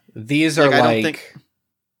 yeah. These are, I don't think...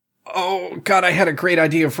 Oh, God, I had a great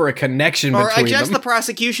idea for a connection between them. Or I guess the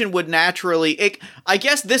prosecution would naturally... I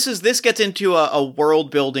guess this gets into a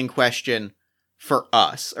world-building question for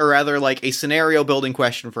us. Or rather, a scenario-building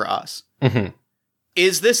question for us. Mm-hmm.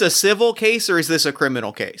 Is this a civil case or is this a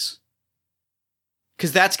criminal case?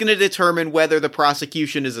 Because that's going to determine whether the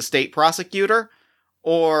prosecution is a state prosecutor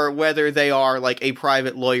or whether they are a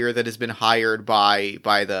private lawyer that has been hired by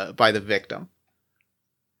the victim.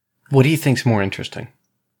 What do you think's more interesting?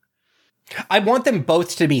 I want them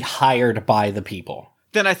both to be hired by the people.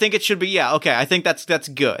 Then I think it should be, yeah, okay, I think that's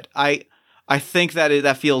good. I think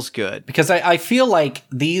that feels good. Because I feel like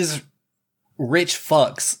these rich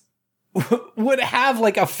fucks would have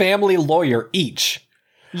a family lawyer each.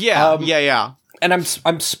 Yeah, yeah. And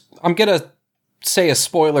I'm gonna say a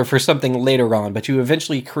spoiler for something later on, but you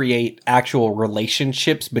eventually create actual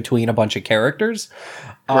relationships between a bunch of characters.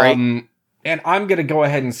 Right. And I'm gonna go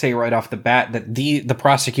ahead and say right off the bat that the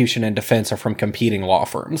prosecution and defense are from competing law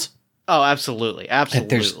firms. Oh, absolutely.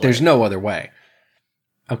 There's no other way.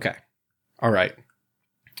 Okay. All right.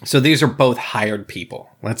 So these are both hired people.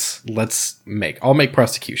 I'll make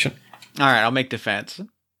prosecution. All right, I'll make defense.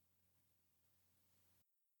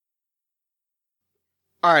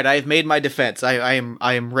 All right, I have made my defense. I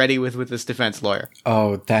am ready with this defense lawyer.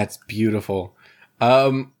 Oh, that's beautiful.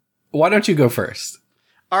 Why don't you go first?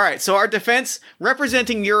 All right, so our defense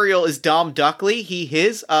representing Uriel is Dom Duckley.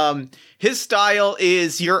 His style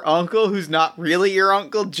is your uncle who's not really your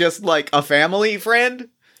uncle, just a family friend.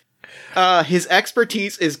 His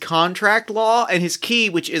expertise is contract law, and his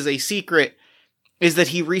key, which is a secret, is that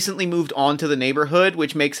he recently moved on to the neighborhood,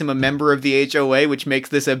 which makes him a member of the HOA, which makes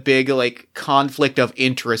this a big, conflict of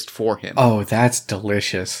interest for him. Oh, that's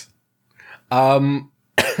delicious. Okay,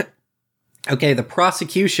 the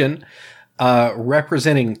prosecution,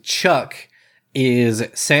 representing Chuck is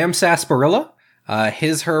Sam Sarsaparilla.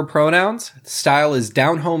 Her pronouns. Style is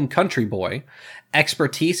down-home country boy.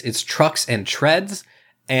 Expertise is trucks and treads.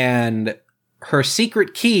 And her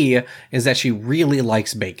secret key is that she really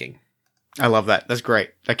likes baking. I love that. That's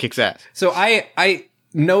great. That kicks ass. So I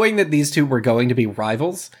knowing that these two were going to be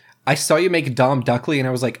rivals, I saw you make Dom Duckley, and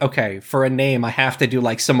I was like, okay, for a name, I have to do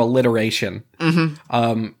some alliteration.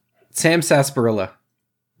 Mm-hmm. Sam Sarsaparilla.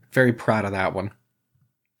 Very proud of that one.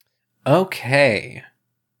 Okay.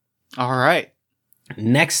 All right.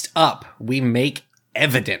 Next up, we make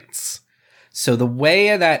evidence. So the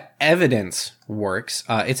way that evidence works,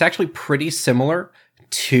 it's actually pretty similar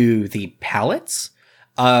to the pallets.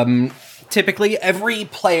 Typically, every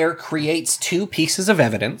player creates 2 pieces of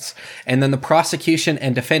evidence, and then the prosecution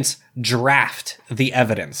and defense draft the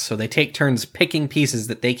evidence. So they take turns picking pieces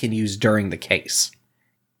that they can use during the case.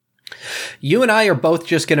 You and I are both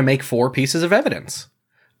just going to make 4 pieces of evidence.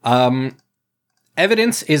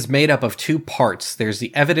 Evidence is made up of 2 parts. There's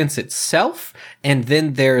the evidence itself, and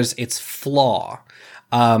then there's its flaw.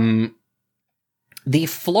 The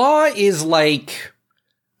flaw is like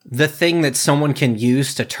the thing that someone can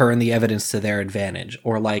use to turn the evidence to their advantage,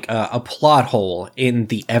 or like a plot hole in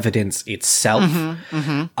the evidence itself.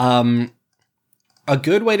 A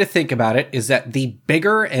good way to think about it is that the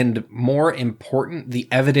bigger and more important the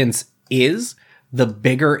evidence is, the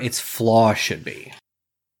bigger its flaw should be.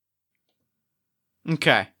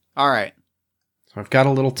 Okay. All right. So I've got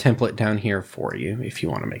a little template down here for you if you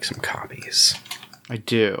want to make some copies. I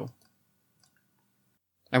do.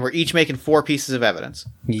 And we're each making 4 pieces of evidence.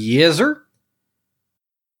 Yes, sir.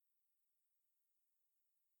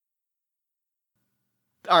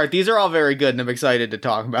 All right, these are all very good, and I'm excited to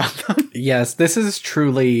talk about them. Yes, this is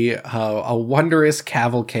truly a wondrous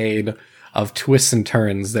cavalcade of twists and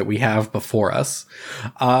turns that we have before us.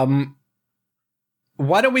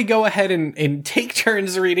 Why don't we go ahead and take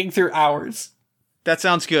turns reading through ours? That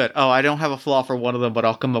sounds good. Oh, I don't have a flaw for one of them, but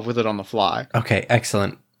I'll come up with it on the fly. Okay,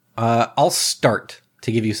 excellent. I'll start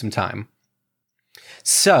to give you some time.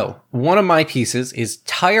 So, one of my pieces is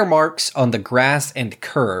tire marks on the grass and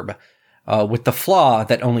curb, with the flaw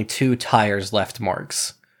that only 2 tires left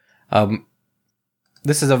marks.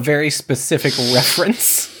 This is a very specific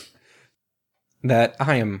reference that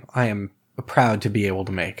I am proud to be able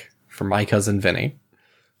to make for my cousin Vinny.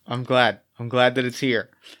 I'm glad that it's here.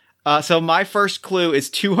 So my first clue is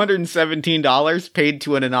 $217 paid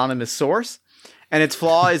to an anonymous source. And its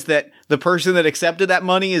flaw is that the person that accepted that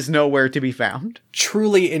money is nowhere to be found.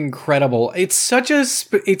 Truly incredible. It's such a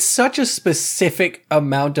specific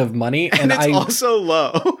amount of money, and it's also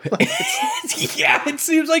low. Yeah, it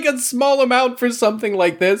seems like a small amount for something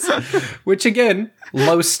like this. Which again,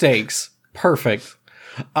 low stakes. Perfect.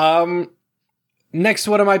 Next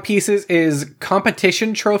one of my pieces is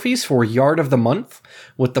competition trophies for Yard of the Month,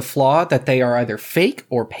 with the flaw that they are either fake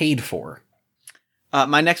or paid for.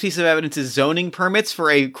 My next piece of evidence is zoning permits for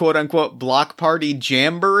a quote-unquote block party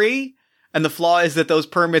jamboree, and the flaw is that those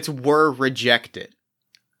permits were rejected.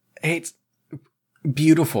 It's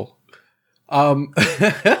beautiful. A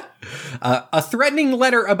threatening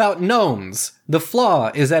letter about gnomes. The flaw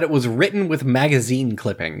is that it was written with magazine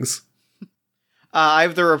clippings. I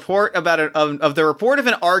have the report of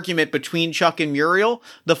an argument between Chuck and Muriel.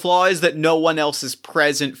 The flaw is that no one else is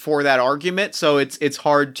present for that argument, so it's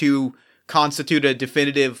hard to constitute a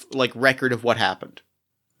definitive record of what happened.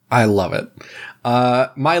 I love it.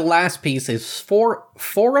 My last piece is 4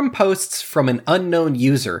 forum posts from an unknown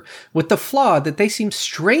user, with the flaw that they seem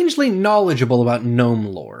strangely knowledgeable about gnome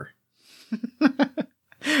lore.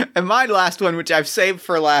 And my last one, which I've saved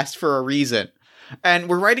for last for a reason. And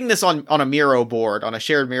we're writing this on a Miro board, on a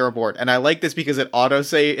shared Miro board, and I like this because it auto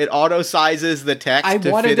sizes the text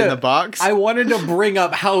to fit in the box. I wanted to bring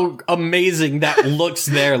up how amazing that looks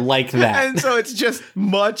there like that. And so it's just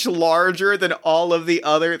much larger than all of the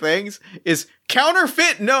other things. Is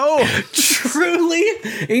counterfeit no. Truly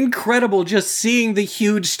incredible just seeing the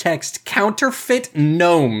huge text, counterfeit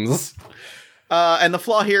gnomes. And the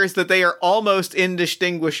flaw here is that they are almost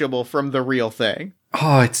indistinguishable from the real thing.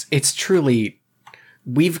 Oh, it's truly...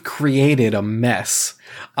 We've created a mess.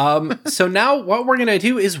 So now what we're going to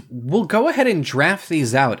do is we'll go ahead and draft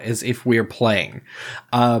these out as if we're playing.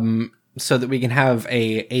 So that we can have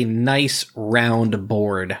a nice round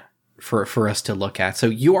board for us to look at. So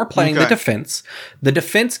you are playing the defense. The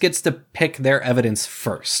defense gets to pick their evidence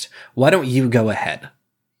first. Why don't you go ahead?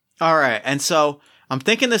 All right. And so I'm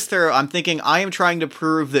thinking this through. I'm thinking I am trying to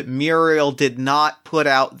prove that Muriel did not put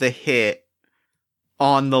out the hit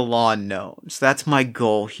on the lawn gnomes. That's my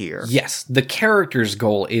goal here. Yes, the character's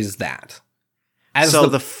goal is that. As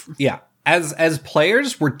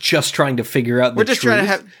players, we're just trying to figure out the truth. We're just trying to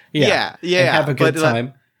have and have a good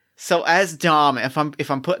time. So as Dom, if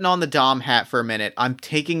I'm putting on the Dom hat for a minute, I'm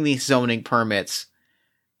taking these zoning permits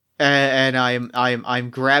and I'm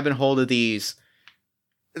grabbing hold of these.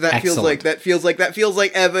 That feels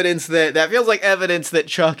like evidence that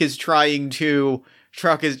Chuck is trying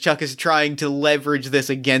to leverage this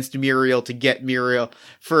against Muriel to get Muriel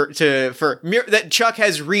that Chuck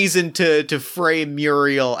has reason to frame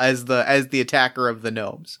Muriel as the attacker of the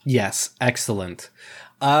gnomes. Yes, excellent.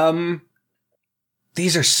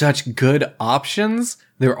 These are such good options.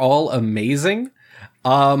 They're all amazing.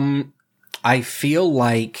 I feel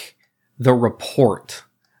like the report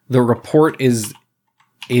is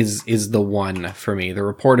is the one for me. The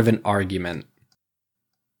report of an argument.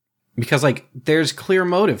 Because, like, there's clear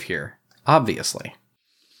motive here, obviously.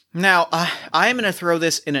 Now, I'm going to throw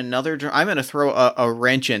this in another... I'm going to throw a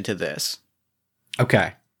wrench into this.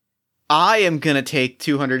 Okay. I am going to take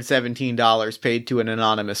 $217 paid to an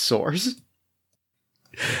anonymous source.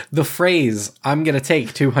 The phrase, I'm going to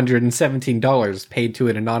take $217 paid to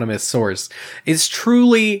an anonymous source, is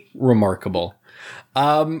truly remarkable.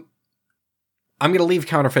 I'm going to leave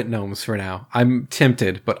counterfeit gnomes for now. I'm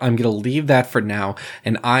tempted, but I'm going to leave that for now,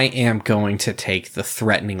 and I am going to take the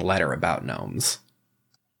threatening letter about gnomes.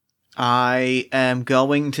 I'm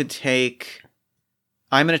going to take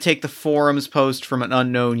the forums post from an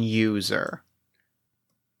unknown user.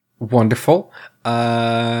 Wonderful.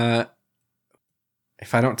 If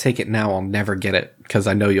I don't take it now, I'll never get it, because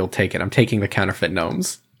I know you'll take it. I'm taking the counterfeit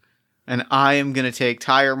gnomes. And I am going to take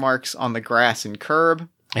tire marks on the grass and curb.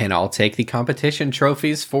 And I'll take the competition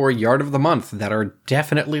trophies for Yard of the Month that are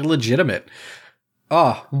definitely legitimate.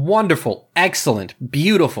 Oh, wonderful. Excellent.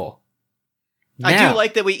 Beautiful. Now, I do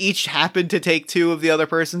like that we each happen to take 2 of the other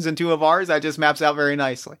person's and 2 of ours. That just maps out very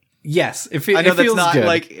nicely. yes, it I know feels that's not good.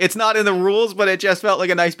 like it's not in the rules, but it just felt like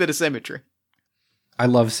a nice bit of symmetry. I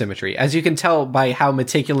love symmetry. As you can tell by how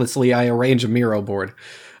meticulously I arrange a Miro board.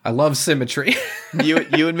 I love symmetry.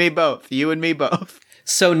 You and me both. You and me both.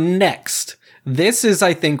 So next, this is,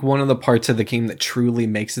 I think, one of the parts of the game that truly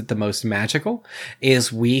makes it the most magical,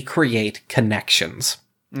 is we create connections.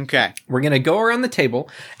 Okay. We're going to go around the table.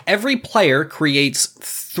 Every player creates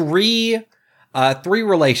three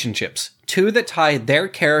relationships. 2 that tie their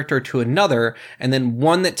character to another, and then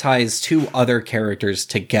 1 that ties 2 other characters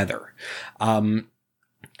together.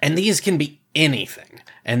 And these can be anything.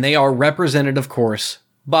 And they are represented, of course,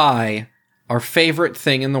 by our favorite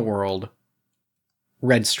thing in the world,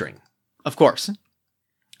 red string. Of course.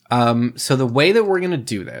 So the way that we're going to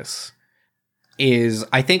do this is,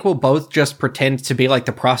 I think we'll both just pretend to be like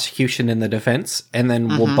the prosecution and the defense, and then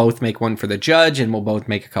we'll both make one for the judge, and we'll both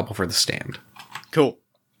make a couple for the stand. Cool.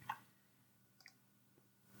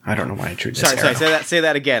 I don't know why I drew this. Sorry, say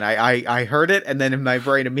that again. I heard it, and then my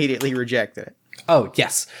brain immediately rejected it. Oh,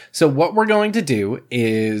 yes. So what we're going to do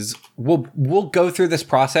is we'll go through this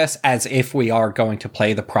process as if we are going to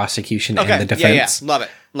play the prosecution and the defense. Yeah.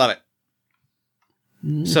 Love it.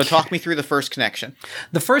 So talk me through the first connection.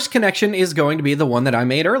 The first connection is going to be the one that I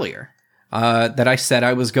made earlier, that I said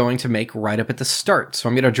I was going to make right up at the start. So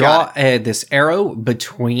I'm going to draw this arrow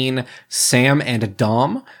between Sam and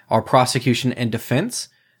Dom, our prosecution and defense.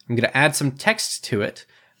 I'm going to add some text to it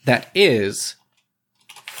that is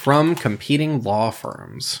from competing law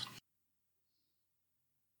firms.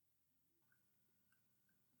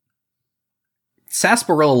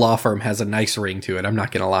 Sarsaparilla Law Firm has a nice ring to it, I'm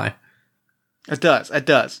not going to lie. It does.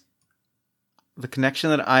 The connection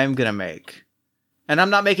that I'm going to make. And I'm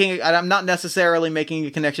not necessarily making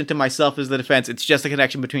a connection to myself as the defense. It's just a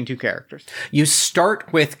connection between 2 characters. You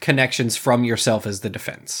start with connections from yourself as the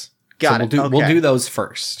defense. Got it. We'll do those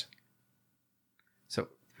first. So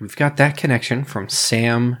we've got that connection from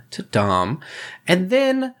Sam to Dom. And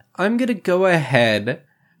then I'm going to go ahead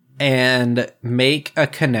and make a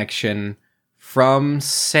connection from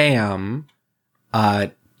Sam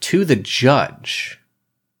to the judge.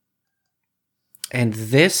 And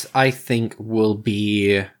this, I think, will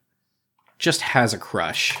be just has a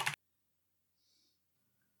crush.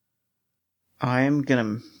 I'm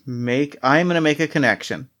gonna make a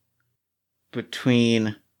connection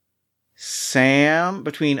between I'm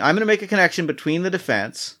gonna make a connection between the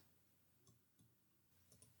defense.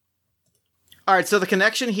 Alright, so the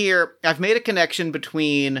connection here, I've made a connection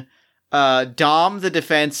between Dom, the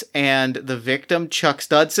defense, and the victim, Chuck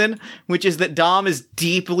Studson, which is that Dom is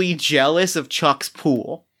deeply jealous of Chuck's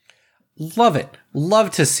pool. Love it.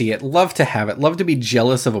 Love to see it. Love to have it. Love to be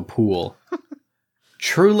jealous of a pool.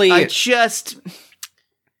 Truly. It's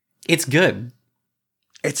good.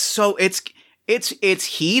 It's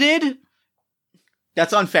heated.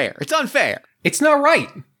 That's unfair. It's unfair. It's not right.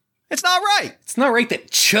 It's not right. It's not right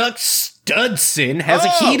that Chuck Studson has a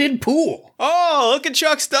heated pool. Oh, look at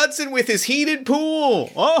Chuck Studson with his heated pool.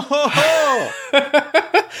 Oh, ho,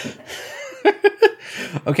 ho.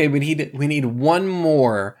 Okay, we need one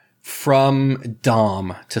more from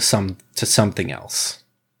Dom to something else.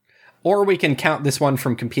 Or we can count this one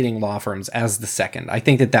from competing law firms as the second. I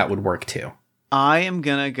think that would work too. I am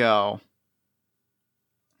gonna go.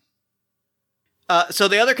 So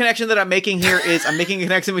the other connection that I'm making here is I'm making a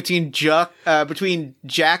connection between Jax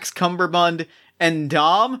Cumberbund and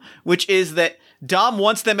Dom, which is that Dom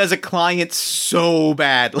wants them as a client so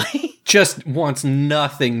badly. Just wants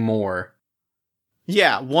nothing more.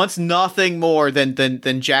 Yeah, wants nothing more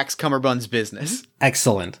than Jack's Cummerbund's business.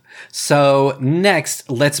 Excellent. So next,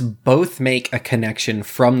 let's both make a connection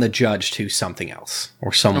from the judge to something else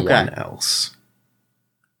or someone else.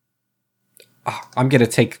 Oh, I'm going to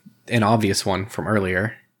take an obvious one from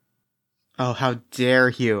earlier. Oh, how dare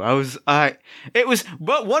you. But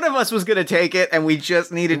one of us was going to take it, and we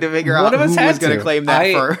just needed to figure out who was going to claim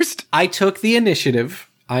that first. I took the initiative.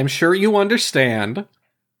 I'm sure you understand.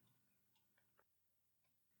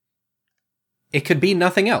 It could be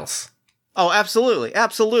nothing else. Oh, absolutely.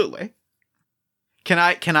 Absolutely. Can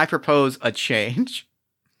I propose a change?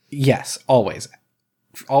 Yes, always.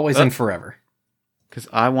 Always and forever. Because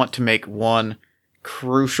I want to make one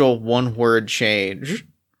crucial one-word change.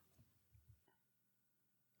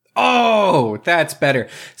 Oh, that's better.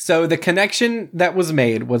 So the connection that was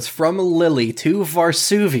made was from Lily to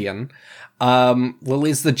Varsuvian.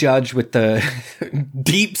 Lily's the judge with the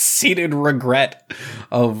deep-seated regret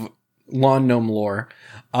of Lawn Gnome lore.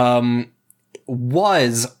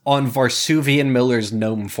 Was on Varsuvian Miller's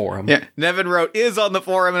Gnome forum. Yeah, Nevin wrote is on the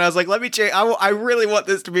forum, and I was like, let me change. I really want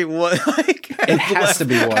this to be what it has to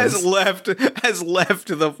be was has left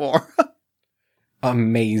the forum.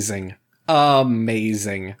 Amazing.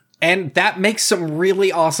 And that makes some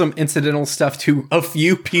really awesome incidental stuff to a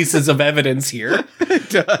few pieces of evidence here. It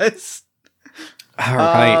does. All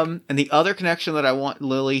right. And the other connection that I want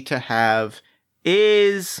Lily to have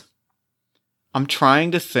is, I'm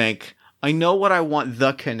trying to think. I know what I want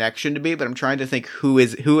the connection to be, but I'm trying to think who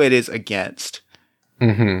it is against.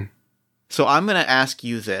 Mm-hmm. So I'm going to ask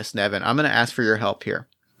you this, Nevin. I'm going to ask for your help here.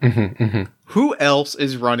 Mm-hmm, mm-hmm. Who else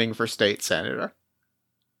is running for state senator?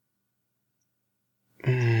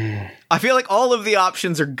 I feel like all of the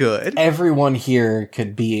options are good. Everyone here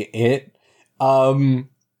could be it. I'm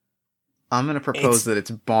going to propose that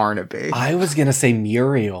it's Barnaby. I was going to say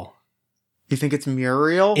Muriel. You think it's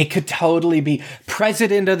Muriel? It could totally be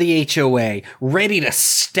president of the HOA, ready to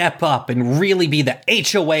step up and really be the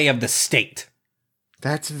HOA of the state.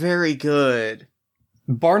 That's very good.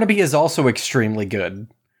 Barnaby is also extremely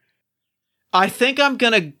good. I think I'm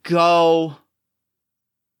going to go...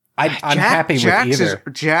 I'm happy with either.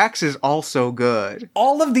 Jax is also good.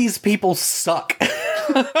 All of these people suck.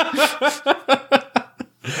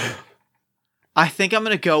 I think I'm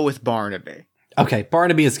going to go with Barnaby. Okay,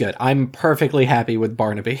 Barnaby is good. I'm perfectly happy with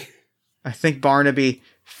Barnaby. I think Barnaby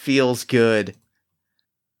feels good.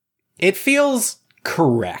 It feels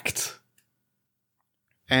correct.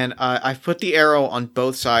 And I've put the arrow on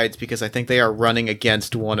both sides because I think they are running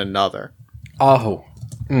against one another. Oh,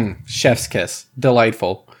 chef's kiss.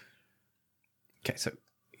 Delightful. Okay, so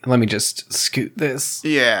let me just scoot this.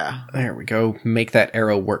 Yeah. There we go. Make that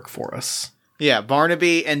arrow work for us. Yeah,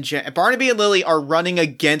 Barnaby and Lily are running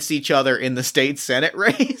against each other in the state senate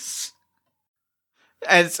race.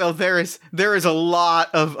 And so there is a lot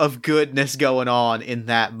of goodness going on in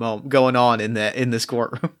that moment, going on in this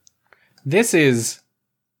courtroom. This is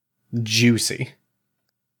juicy.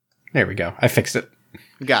 There we go. I fixed it.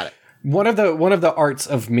 Got it. One of the arts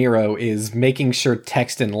of Miro is making sure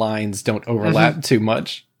text and lines don't overlap too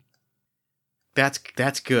much. That's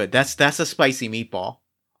good. That's a spicy meatball.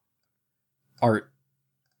 Art.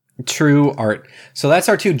 True art. So that's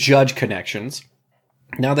our two judge connections.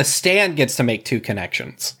 Now the stand gets to make two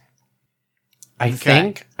connections. I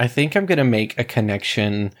think I'm going to make a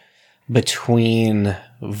connection between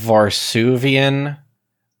Varsuvian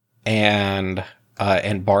and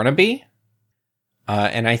Barnaby.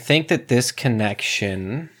 And I think that this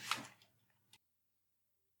connection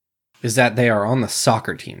is that they are on the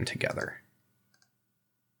soccer team together.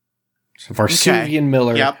 So Varsuvian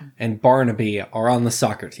Miller and Barnaby are on the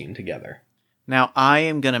soccer team together. Now, I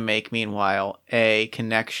am going to make, meanwhile, a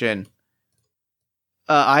connection.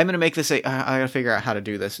 I'm going to make this I got to figure out how to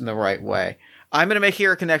do this in the right way. I'm going to make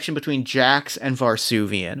here a connection between Jax and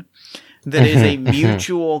Varsuvian. That is a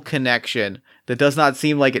mutual connection. That does not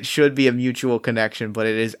seem like it should be a mutual connection, but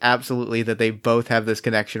it is absolutely that they both have this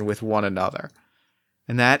connection with one another.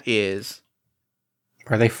 And that is...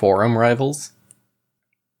 Are they forum rivals?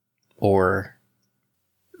 Or...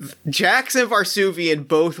 Jax and Varsuvian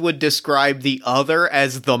both would describe the other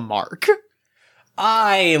as the mark.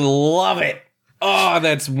 I love it. Oh,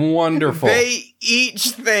 that's wonderful. They each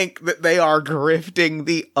think that they are grifting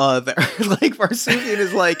the other. Like, Varsuvian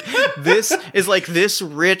is like, this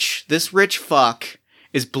rich fuck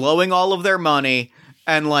is blowing all of their money.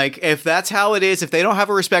 And like, if that's how it is, if they don't have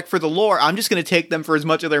a respect for the lore, I'm just going to take them for as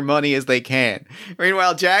much of their money as they can.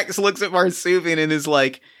 Meanwhile, Jax looks at Varsuvian and is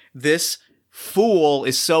like, this fool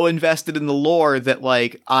is so invested in the lore that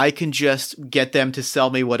like, I can just get them to sell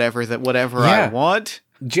me whatever I want.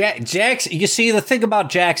 Jax, you see, the thing about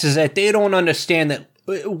Jax is that they don't understand that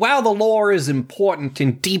while the lore is important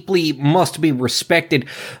and deeply must be respected,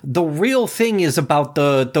 the real thing is about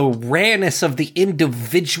the rareness of the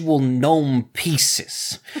individual gnome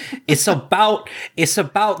pieces. It's about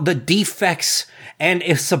the defects and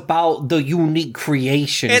it's about the unique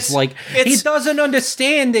creations. He doesn't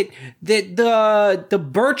understand that the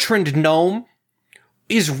Bertrand gnome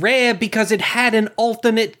is rare because it had an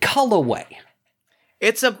alternate colorway.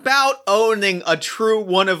 It's about owning a true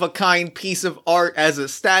one-of-a-kind piece of art as a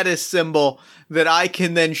status symbol that I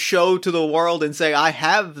can then show to the world and say, I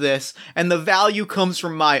have this, and the value comes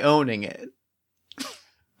from my owning it.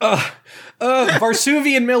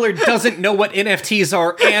 Varsuvian Miller doesn't know what NFTs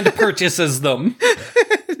are and purchases them.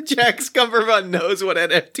 Jax Cumberbatch knows what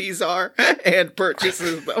NFTs are and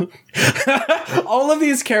purchases them. All of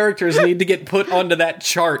these characters need to get put onto that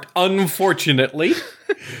chart, unfortunately.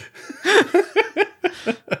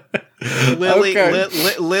 Lily,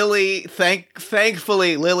 okay. Lily,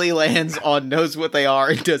 thankfully, Lily lands on knows what they are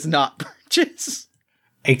and does not purchase.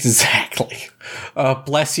 Exactly.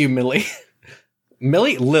 Bless you, Millie.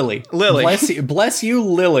 Lily. Bless you,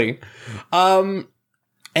 Lily. And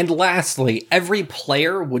lastly, every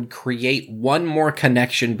player would create one more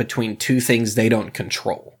connection between two things they don't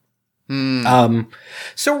control.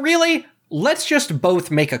 So really, let's just both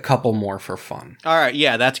make a couple more for fun. All right,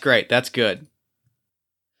 yeah, that's great. That's good.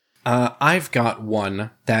 I've got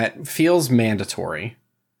one that feels mandatory.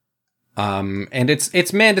 And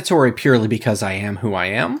it's mandatory purely because I am who I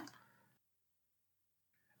am.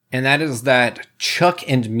 And that is that Chuck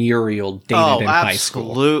and Muriel dated in high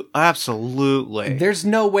school. Absolutely. There's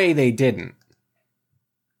no way they didn't.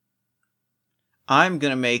 I'm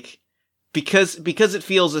gonna make, because it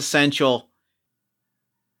feels essential.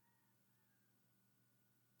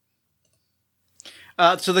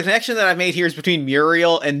 So the connection that I've made here is between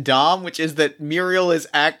Muriel and Dom, which is that Muriel is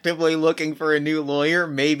actively looking for a new lawyer,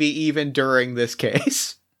 maybe even during this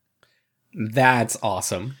case. That's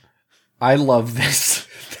awesome. I love this.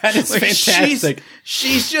 That is fantastic.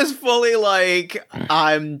 She's just fully like,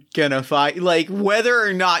 I'm gonna fight. Like, whether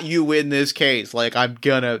or not you win this case, like, I'm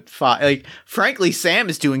gonna fight. Like, frankly, Sam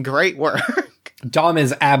is doing great work. Dom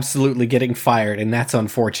is absolutely getting fired, and that's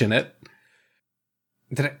unfortunate.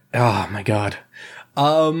 Oh my god.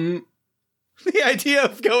 The idea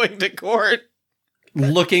of going to court,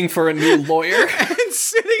 looking for a new lawyer, and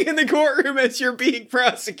sitting in the courtroom as you're being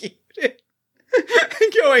prosecuted,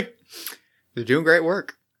 and going, they're doing great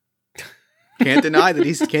work. Can't deny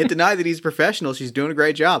that he's professional. She's doing a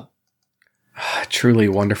great job. Truly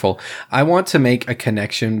wonderful. I want to make a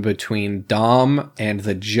connection between Dom and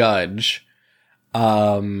the judge.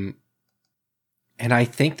 And I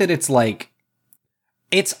think that it's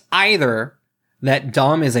either that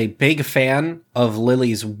Dom is a big fan of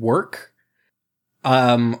Lily's work,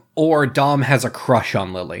 or Dom has a crush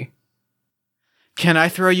on Lily. Can I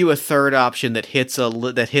throw you a third option that hits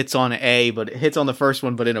on A, but it hits on the first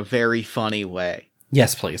one, but in a very funny way?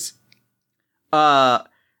 Yes, please.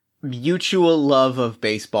 Mutual love of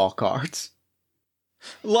baseball cards.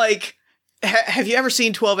 Like, have you ever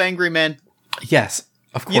seen 12 Angry Men? Yes,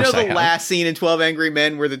 of course. You know the last scene in 12 Angry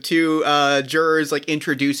Men where the two jurors like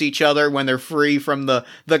introduce each other when they're free from the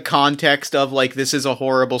context of like, this is a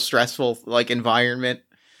horrible, stressful like environment.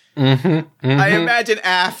 Mm-hmm, mm-hmm. I imagine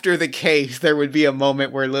after the case, there would be a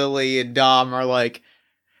moment where Lily and Dom are like,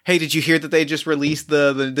 hey, did you hear that they just released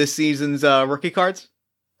this season's rookie cards?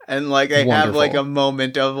 And like they have like a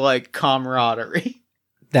moment of like camaraderie.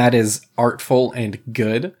 That is artful and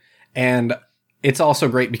good. And it's also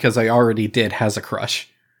great because I already did has a crush.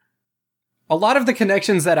 A lot of the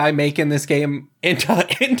connections that I make in this game end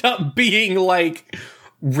up being like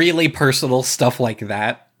really personal stuff like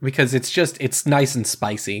that. Because it's nice and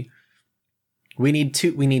spicy. We need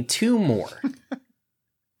two more.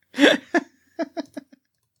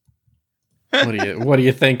 What are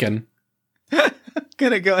you thinking? I'm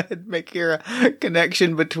gonna go ahead and make here a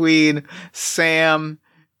connection between Sam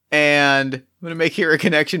and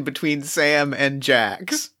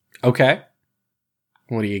Jax. Okay.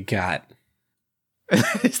 What do you got?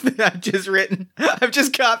 I've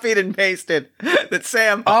just copied and pasted that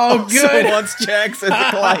Sam also wants Jax as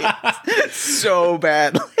a client so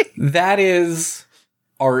badly. That is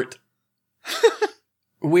art.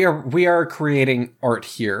 We are creating art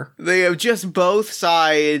here. They have just both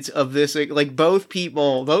sides of this, like both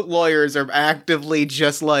lawyers are actively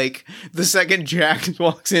just like, the second Jax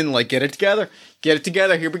walks in, like, get it together,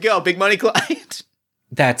 here we go, big money client.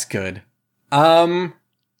 That's good.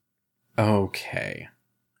 Okay.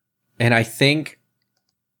 And I think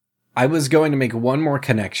I was going to make one more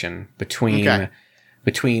connection between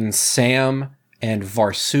between Sam and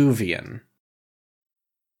Varsuvian.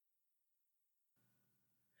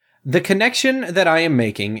 The connection that I am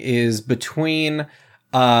making is between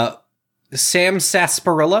Sam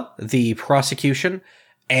Sarsaparilla, the prosecution,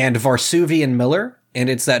 and Varsuvian Miller, and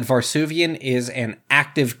it's that Varsuvian is an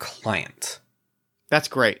active client. That's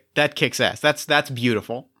great. That kicks ass. That's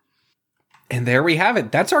beautiful. And there we have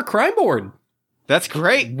it. That's our crime board. That's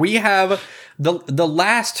great. We have the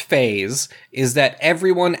last phase is that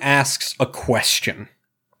everyone asks a question.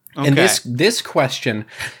 Okay. And this question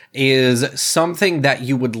is something that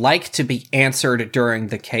you would like to be answered during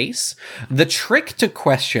the case. The trick to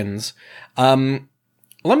questions, let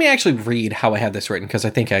me actually read how I have this written because I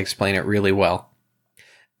think I explain it really well.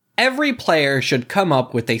 Every player should come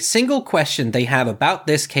up with a single question they have about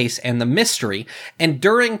this case and the mystery, and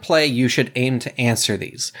during play you should aim to answer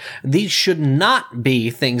these. These should not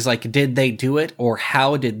be things like did they do it or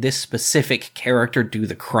how did this specific character do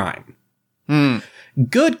the crime.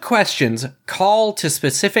 Good questions call to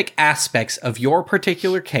specific aspects of your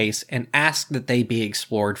particular case and ask that they be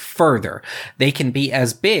explored further. They can be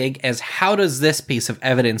as big as how does this piece of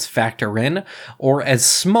evidence factor in, or as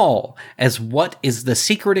small as what is the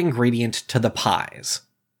secret ingredient to the pies.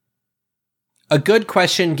 A good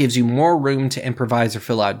question gives you more room to improvise or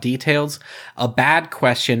fill out details. A bad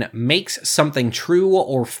question makes something true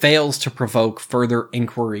or fails to provoke further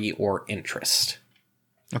inquiry or interest.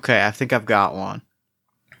 Okay, I think I've got one.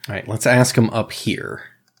 All right, let's ask them up here.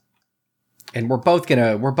 And we're both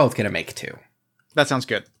gonna make two. That sounds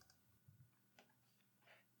good.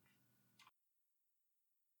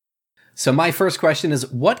 So my first question is,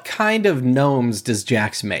 what kind of gnomes does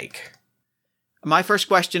Jax make? My first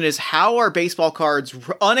question is, how are baseball cards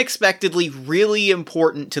unexpectedly really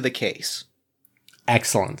important to the case?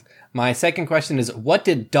 Excellent. My second question is, what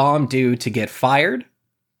did Dom do to get fired?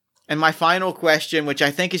 And my final question, which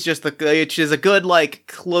I think is just which is a good like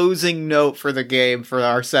closing note for the game, for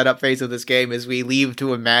our setup phase of this game, as we leave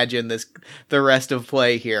to imagine the rest of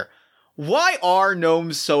play here. Why are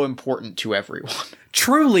gnomes so important to everyone?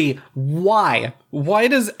 Truly, why? Why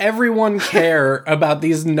does everyone care about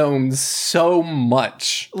these gnomes so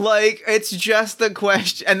much? Like, it's just the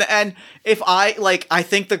question. And if I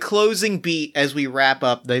think the closing beat as we wrap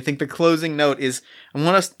up, I think the closing note is, I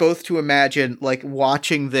want us both to imagine, like,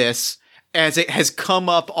 watching this as it has come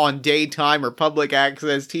up on daytime or public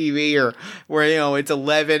access TV, or where, you know, it's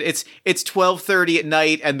 12:30 at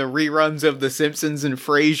night and the reruns of The Simpsons and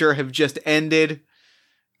Frasier have just ended.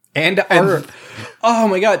 And oh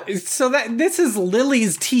my god, so this is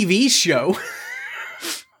Lily's TV show.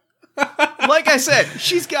 Like I said,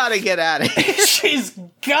 she's gotta get out of here. She's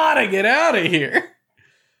gotta get out of here.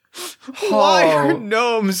 Why are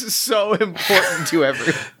gnomes so important to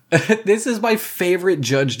everyone? This is my favorite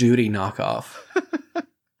Judge Judy knockoff.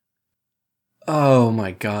 Oh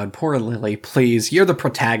my god, poor Lily, please. You're the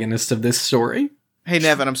protagonist of this story. Hey,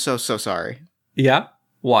 Nevin, I'm so sorry. Yeah?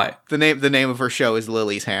 Why? The name of her show is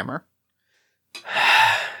Lily's Hammer. It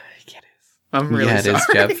is. I'm really sorry. It is,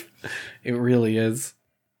 Jeff. It really is.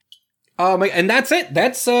 Oh my, and that's it.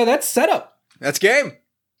 That's setup. That's game.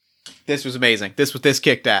 This was amazing. This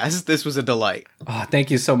kicked ass. This was a delight. Oh,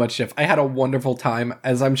 thank you so much, Jeff. I had a wonderful time,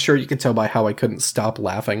 as I'm sure you can tell by how I couldn't stop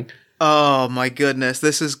laughing. Oh my goodness.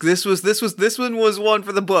 This one was one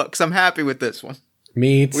for the books. I'm happy with this one.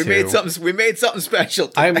 Me too. We made something special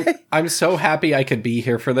today. I'm so happy I could be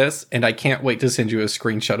here for this, and I can't wait to send you a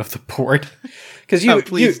screenshot of the board. Because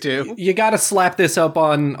please do. You got to slap this up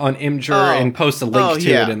on Imgur and post a link to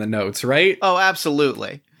it in the notes, right? Oh,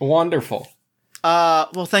 absolutely. Wonderful.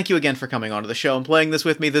 Well, thank you again for coming onto the show and playing this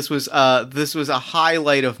with me. This was a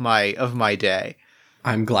highlight of my day.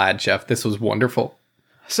 I'm glad, Jeff. This was wonderful.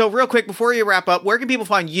 So real quick, before you wrap up, where can people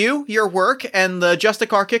find you, your work, and the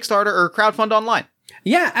Justicar Kickstarter or crowdfund online?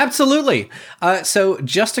 Yeah, absolutely. So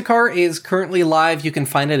Justicar is currently live. You can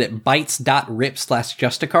find it at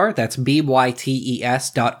bytes.rip/Justicar. That's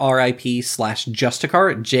bytes.rip/Justicar.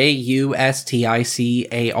 Justicar. Did I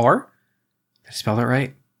spell that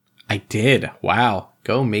right? I did. Wow.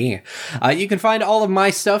 Go me. You can find all of my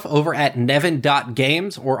stuff over at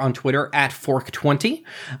nevin.games or on Twitter at Fork20.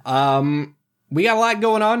 We got a lot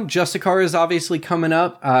going on. Justicar is obviously coming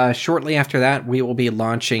up. Shortly after that, we will be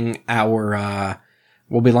launching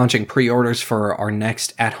pre-orders for our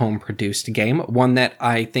next at-home produced game. One that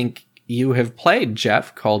I think you have played,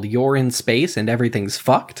 Jeff, called You're in Space and Everything's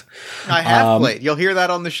Fucked. I have played. You'll hear that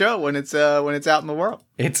on the show when it's out in the world.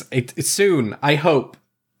 It's soon. I hope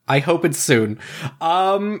it's soon.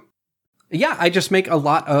 Yeah, I just make a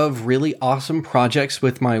lot of really awesome projects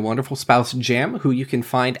with my wonderful spouse, Jam, who you can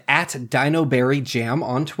find at DinoBerryJam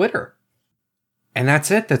on Twitter. And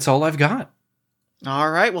that's it. That's all I've got.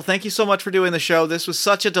 All right. Well, thank you so much for doing the show. This was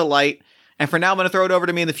such a delight. And for now, I'm going to throw it over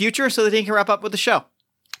to me in the future so that he can wrap up with the show.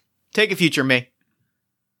 Take a future me.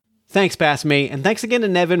 Thanks, Past Me, and thanks again to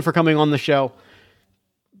Nevin for coming on the show.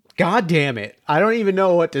 God damn it. I don't even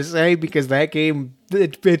know what to say because that game,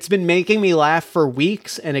 it's been making me laugh for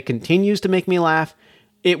weeks, and it continues to make me laugh.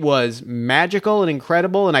 It was magical and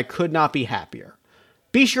incredible, and I could not be happier.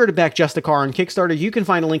 Be sure to back Just a Car on Kickstarter. You can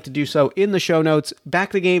find a link to do so in the show notes.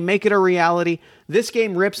 Back the game, make it a reality. This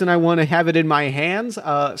game rips, and I want to have it in my hands,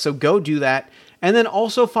 so go do that. And then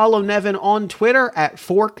also follow Nevin on Twitter at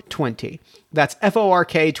Fork20. That's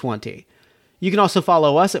FORK20. You can also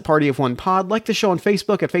follow us at Party of One Pod, like the show on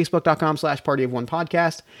Facebook at facebook.com/Party of One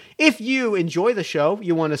Podcast. If you enjoy the show,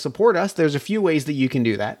 you want to support us, there's a few ways that you can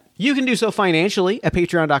do that. You can do so financially at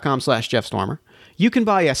patreon.com/JeffStormer. You can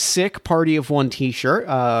buy a sick Party of One t-shirt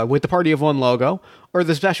with the Party of One logo, or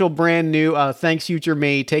the special brand new Thanks Future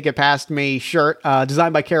Me, Take It Past Me shirt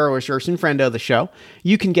designed by Karo Asherson, friend of the show.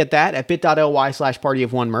 You can get that at bit.ly/Party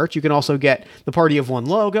of One merch. You can also get the Party of One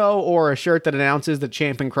logo or a shirt that announces that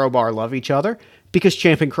Champ and Crowbar love each other, because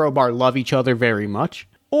Champ and Crowbar love each other very much.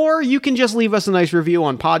 Or you can just leave us a nice review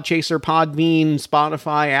on Podchaser, Podbean,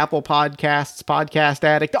 Spotify, Apple Podcasts, Podcast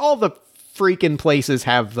Addict. All the freaking places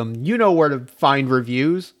have them. You know where to find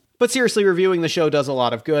reviews. But seriously, reviewing the show does a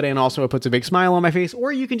lot of good, and also it puts a big smile on my face.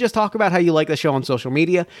 Or you can just talk about how you like the show on social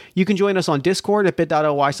media. You can join us on Discord at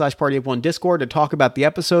bit.ly/Party of One Discord to talk about the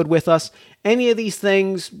episode with us. Any of these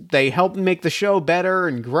things, they help make the show better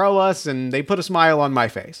and grow us, and they put a smile on my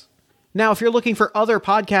face. Now, if you're looking for other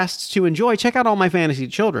podcasts to enjoy, check out All My Fantasy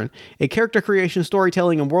Children, a character creation,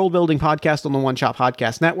 storytelling, and world-building podcast on the One Shot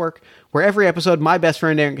Podcast Network, where every episode, my best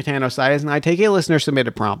friend Aaron Catano-Sias and I take a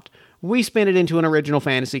listener-submitted prompt. We spin it into an original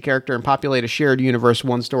fantasy character and populate a shared universe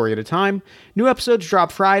one story at a time. New episodes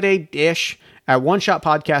drop Friday-ish at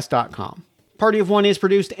oneshotpodcast.com. Party of One is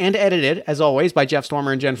produced and edited, as always, by Jeff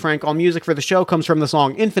Stormer and Jen Frank. All music for the show comes from the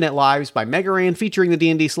song Infinite Lives by Mega Ran featuring the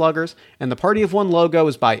D&D Sluggers, and the Party of One logo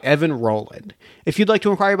is by Evan Rowland. If you'd like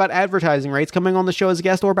to inquire about advertising rates, coming on the show as a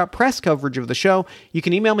guest, or about press coverage of the show, you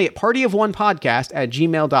can email me at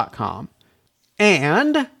partyofonepodcast@gmail.com.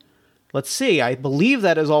 And let's see, I believe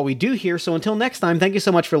that is all we do here, so until next time, thank you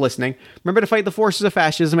so much for listening. Remember to fight the forces of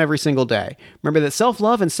fascism every single day. Remember that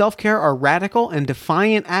self-love and self-care are radical and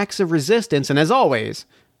defiant acts of resistance, and as always,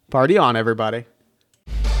 party on, everybody.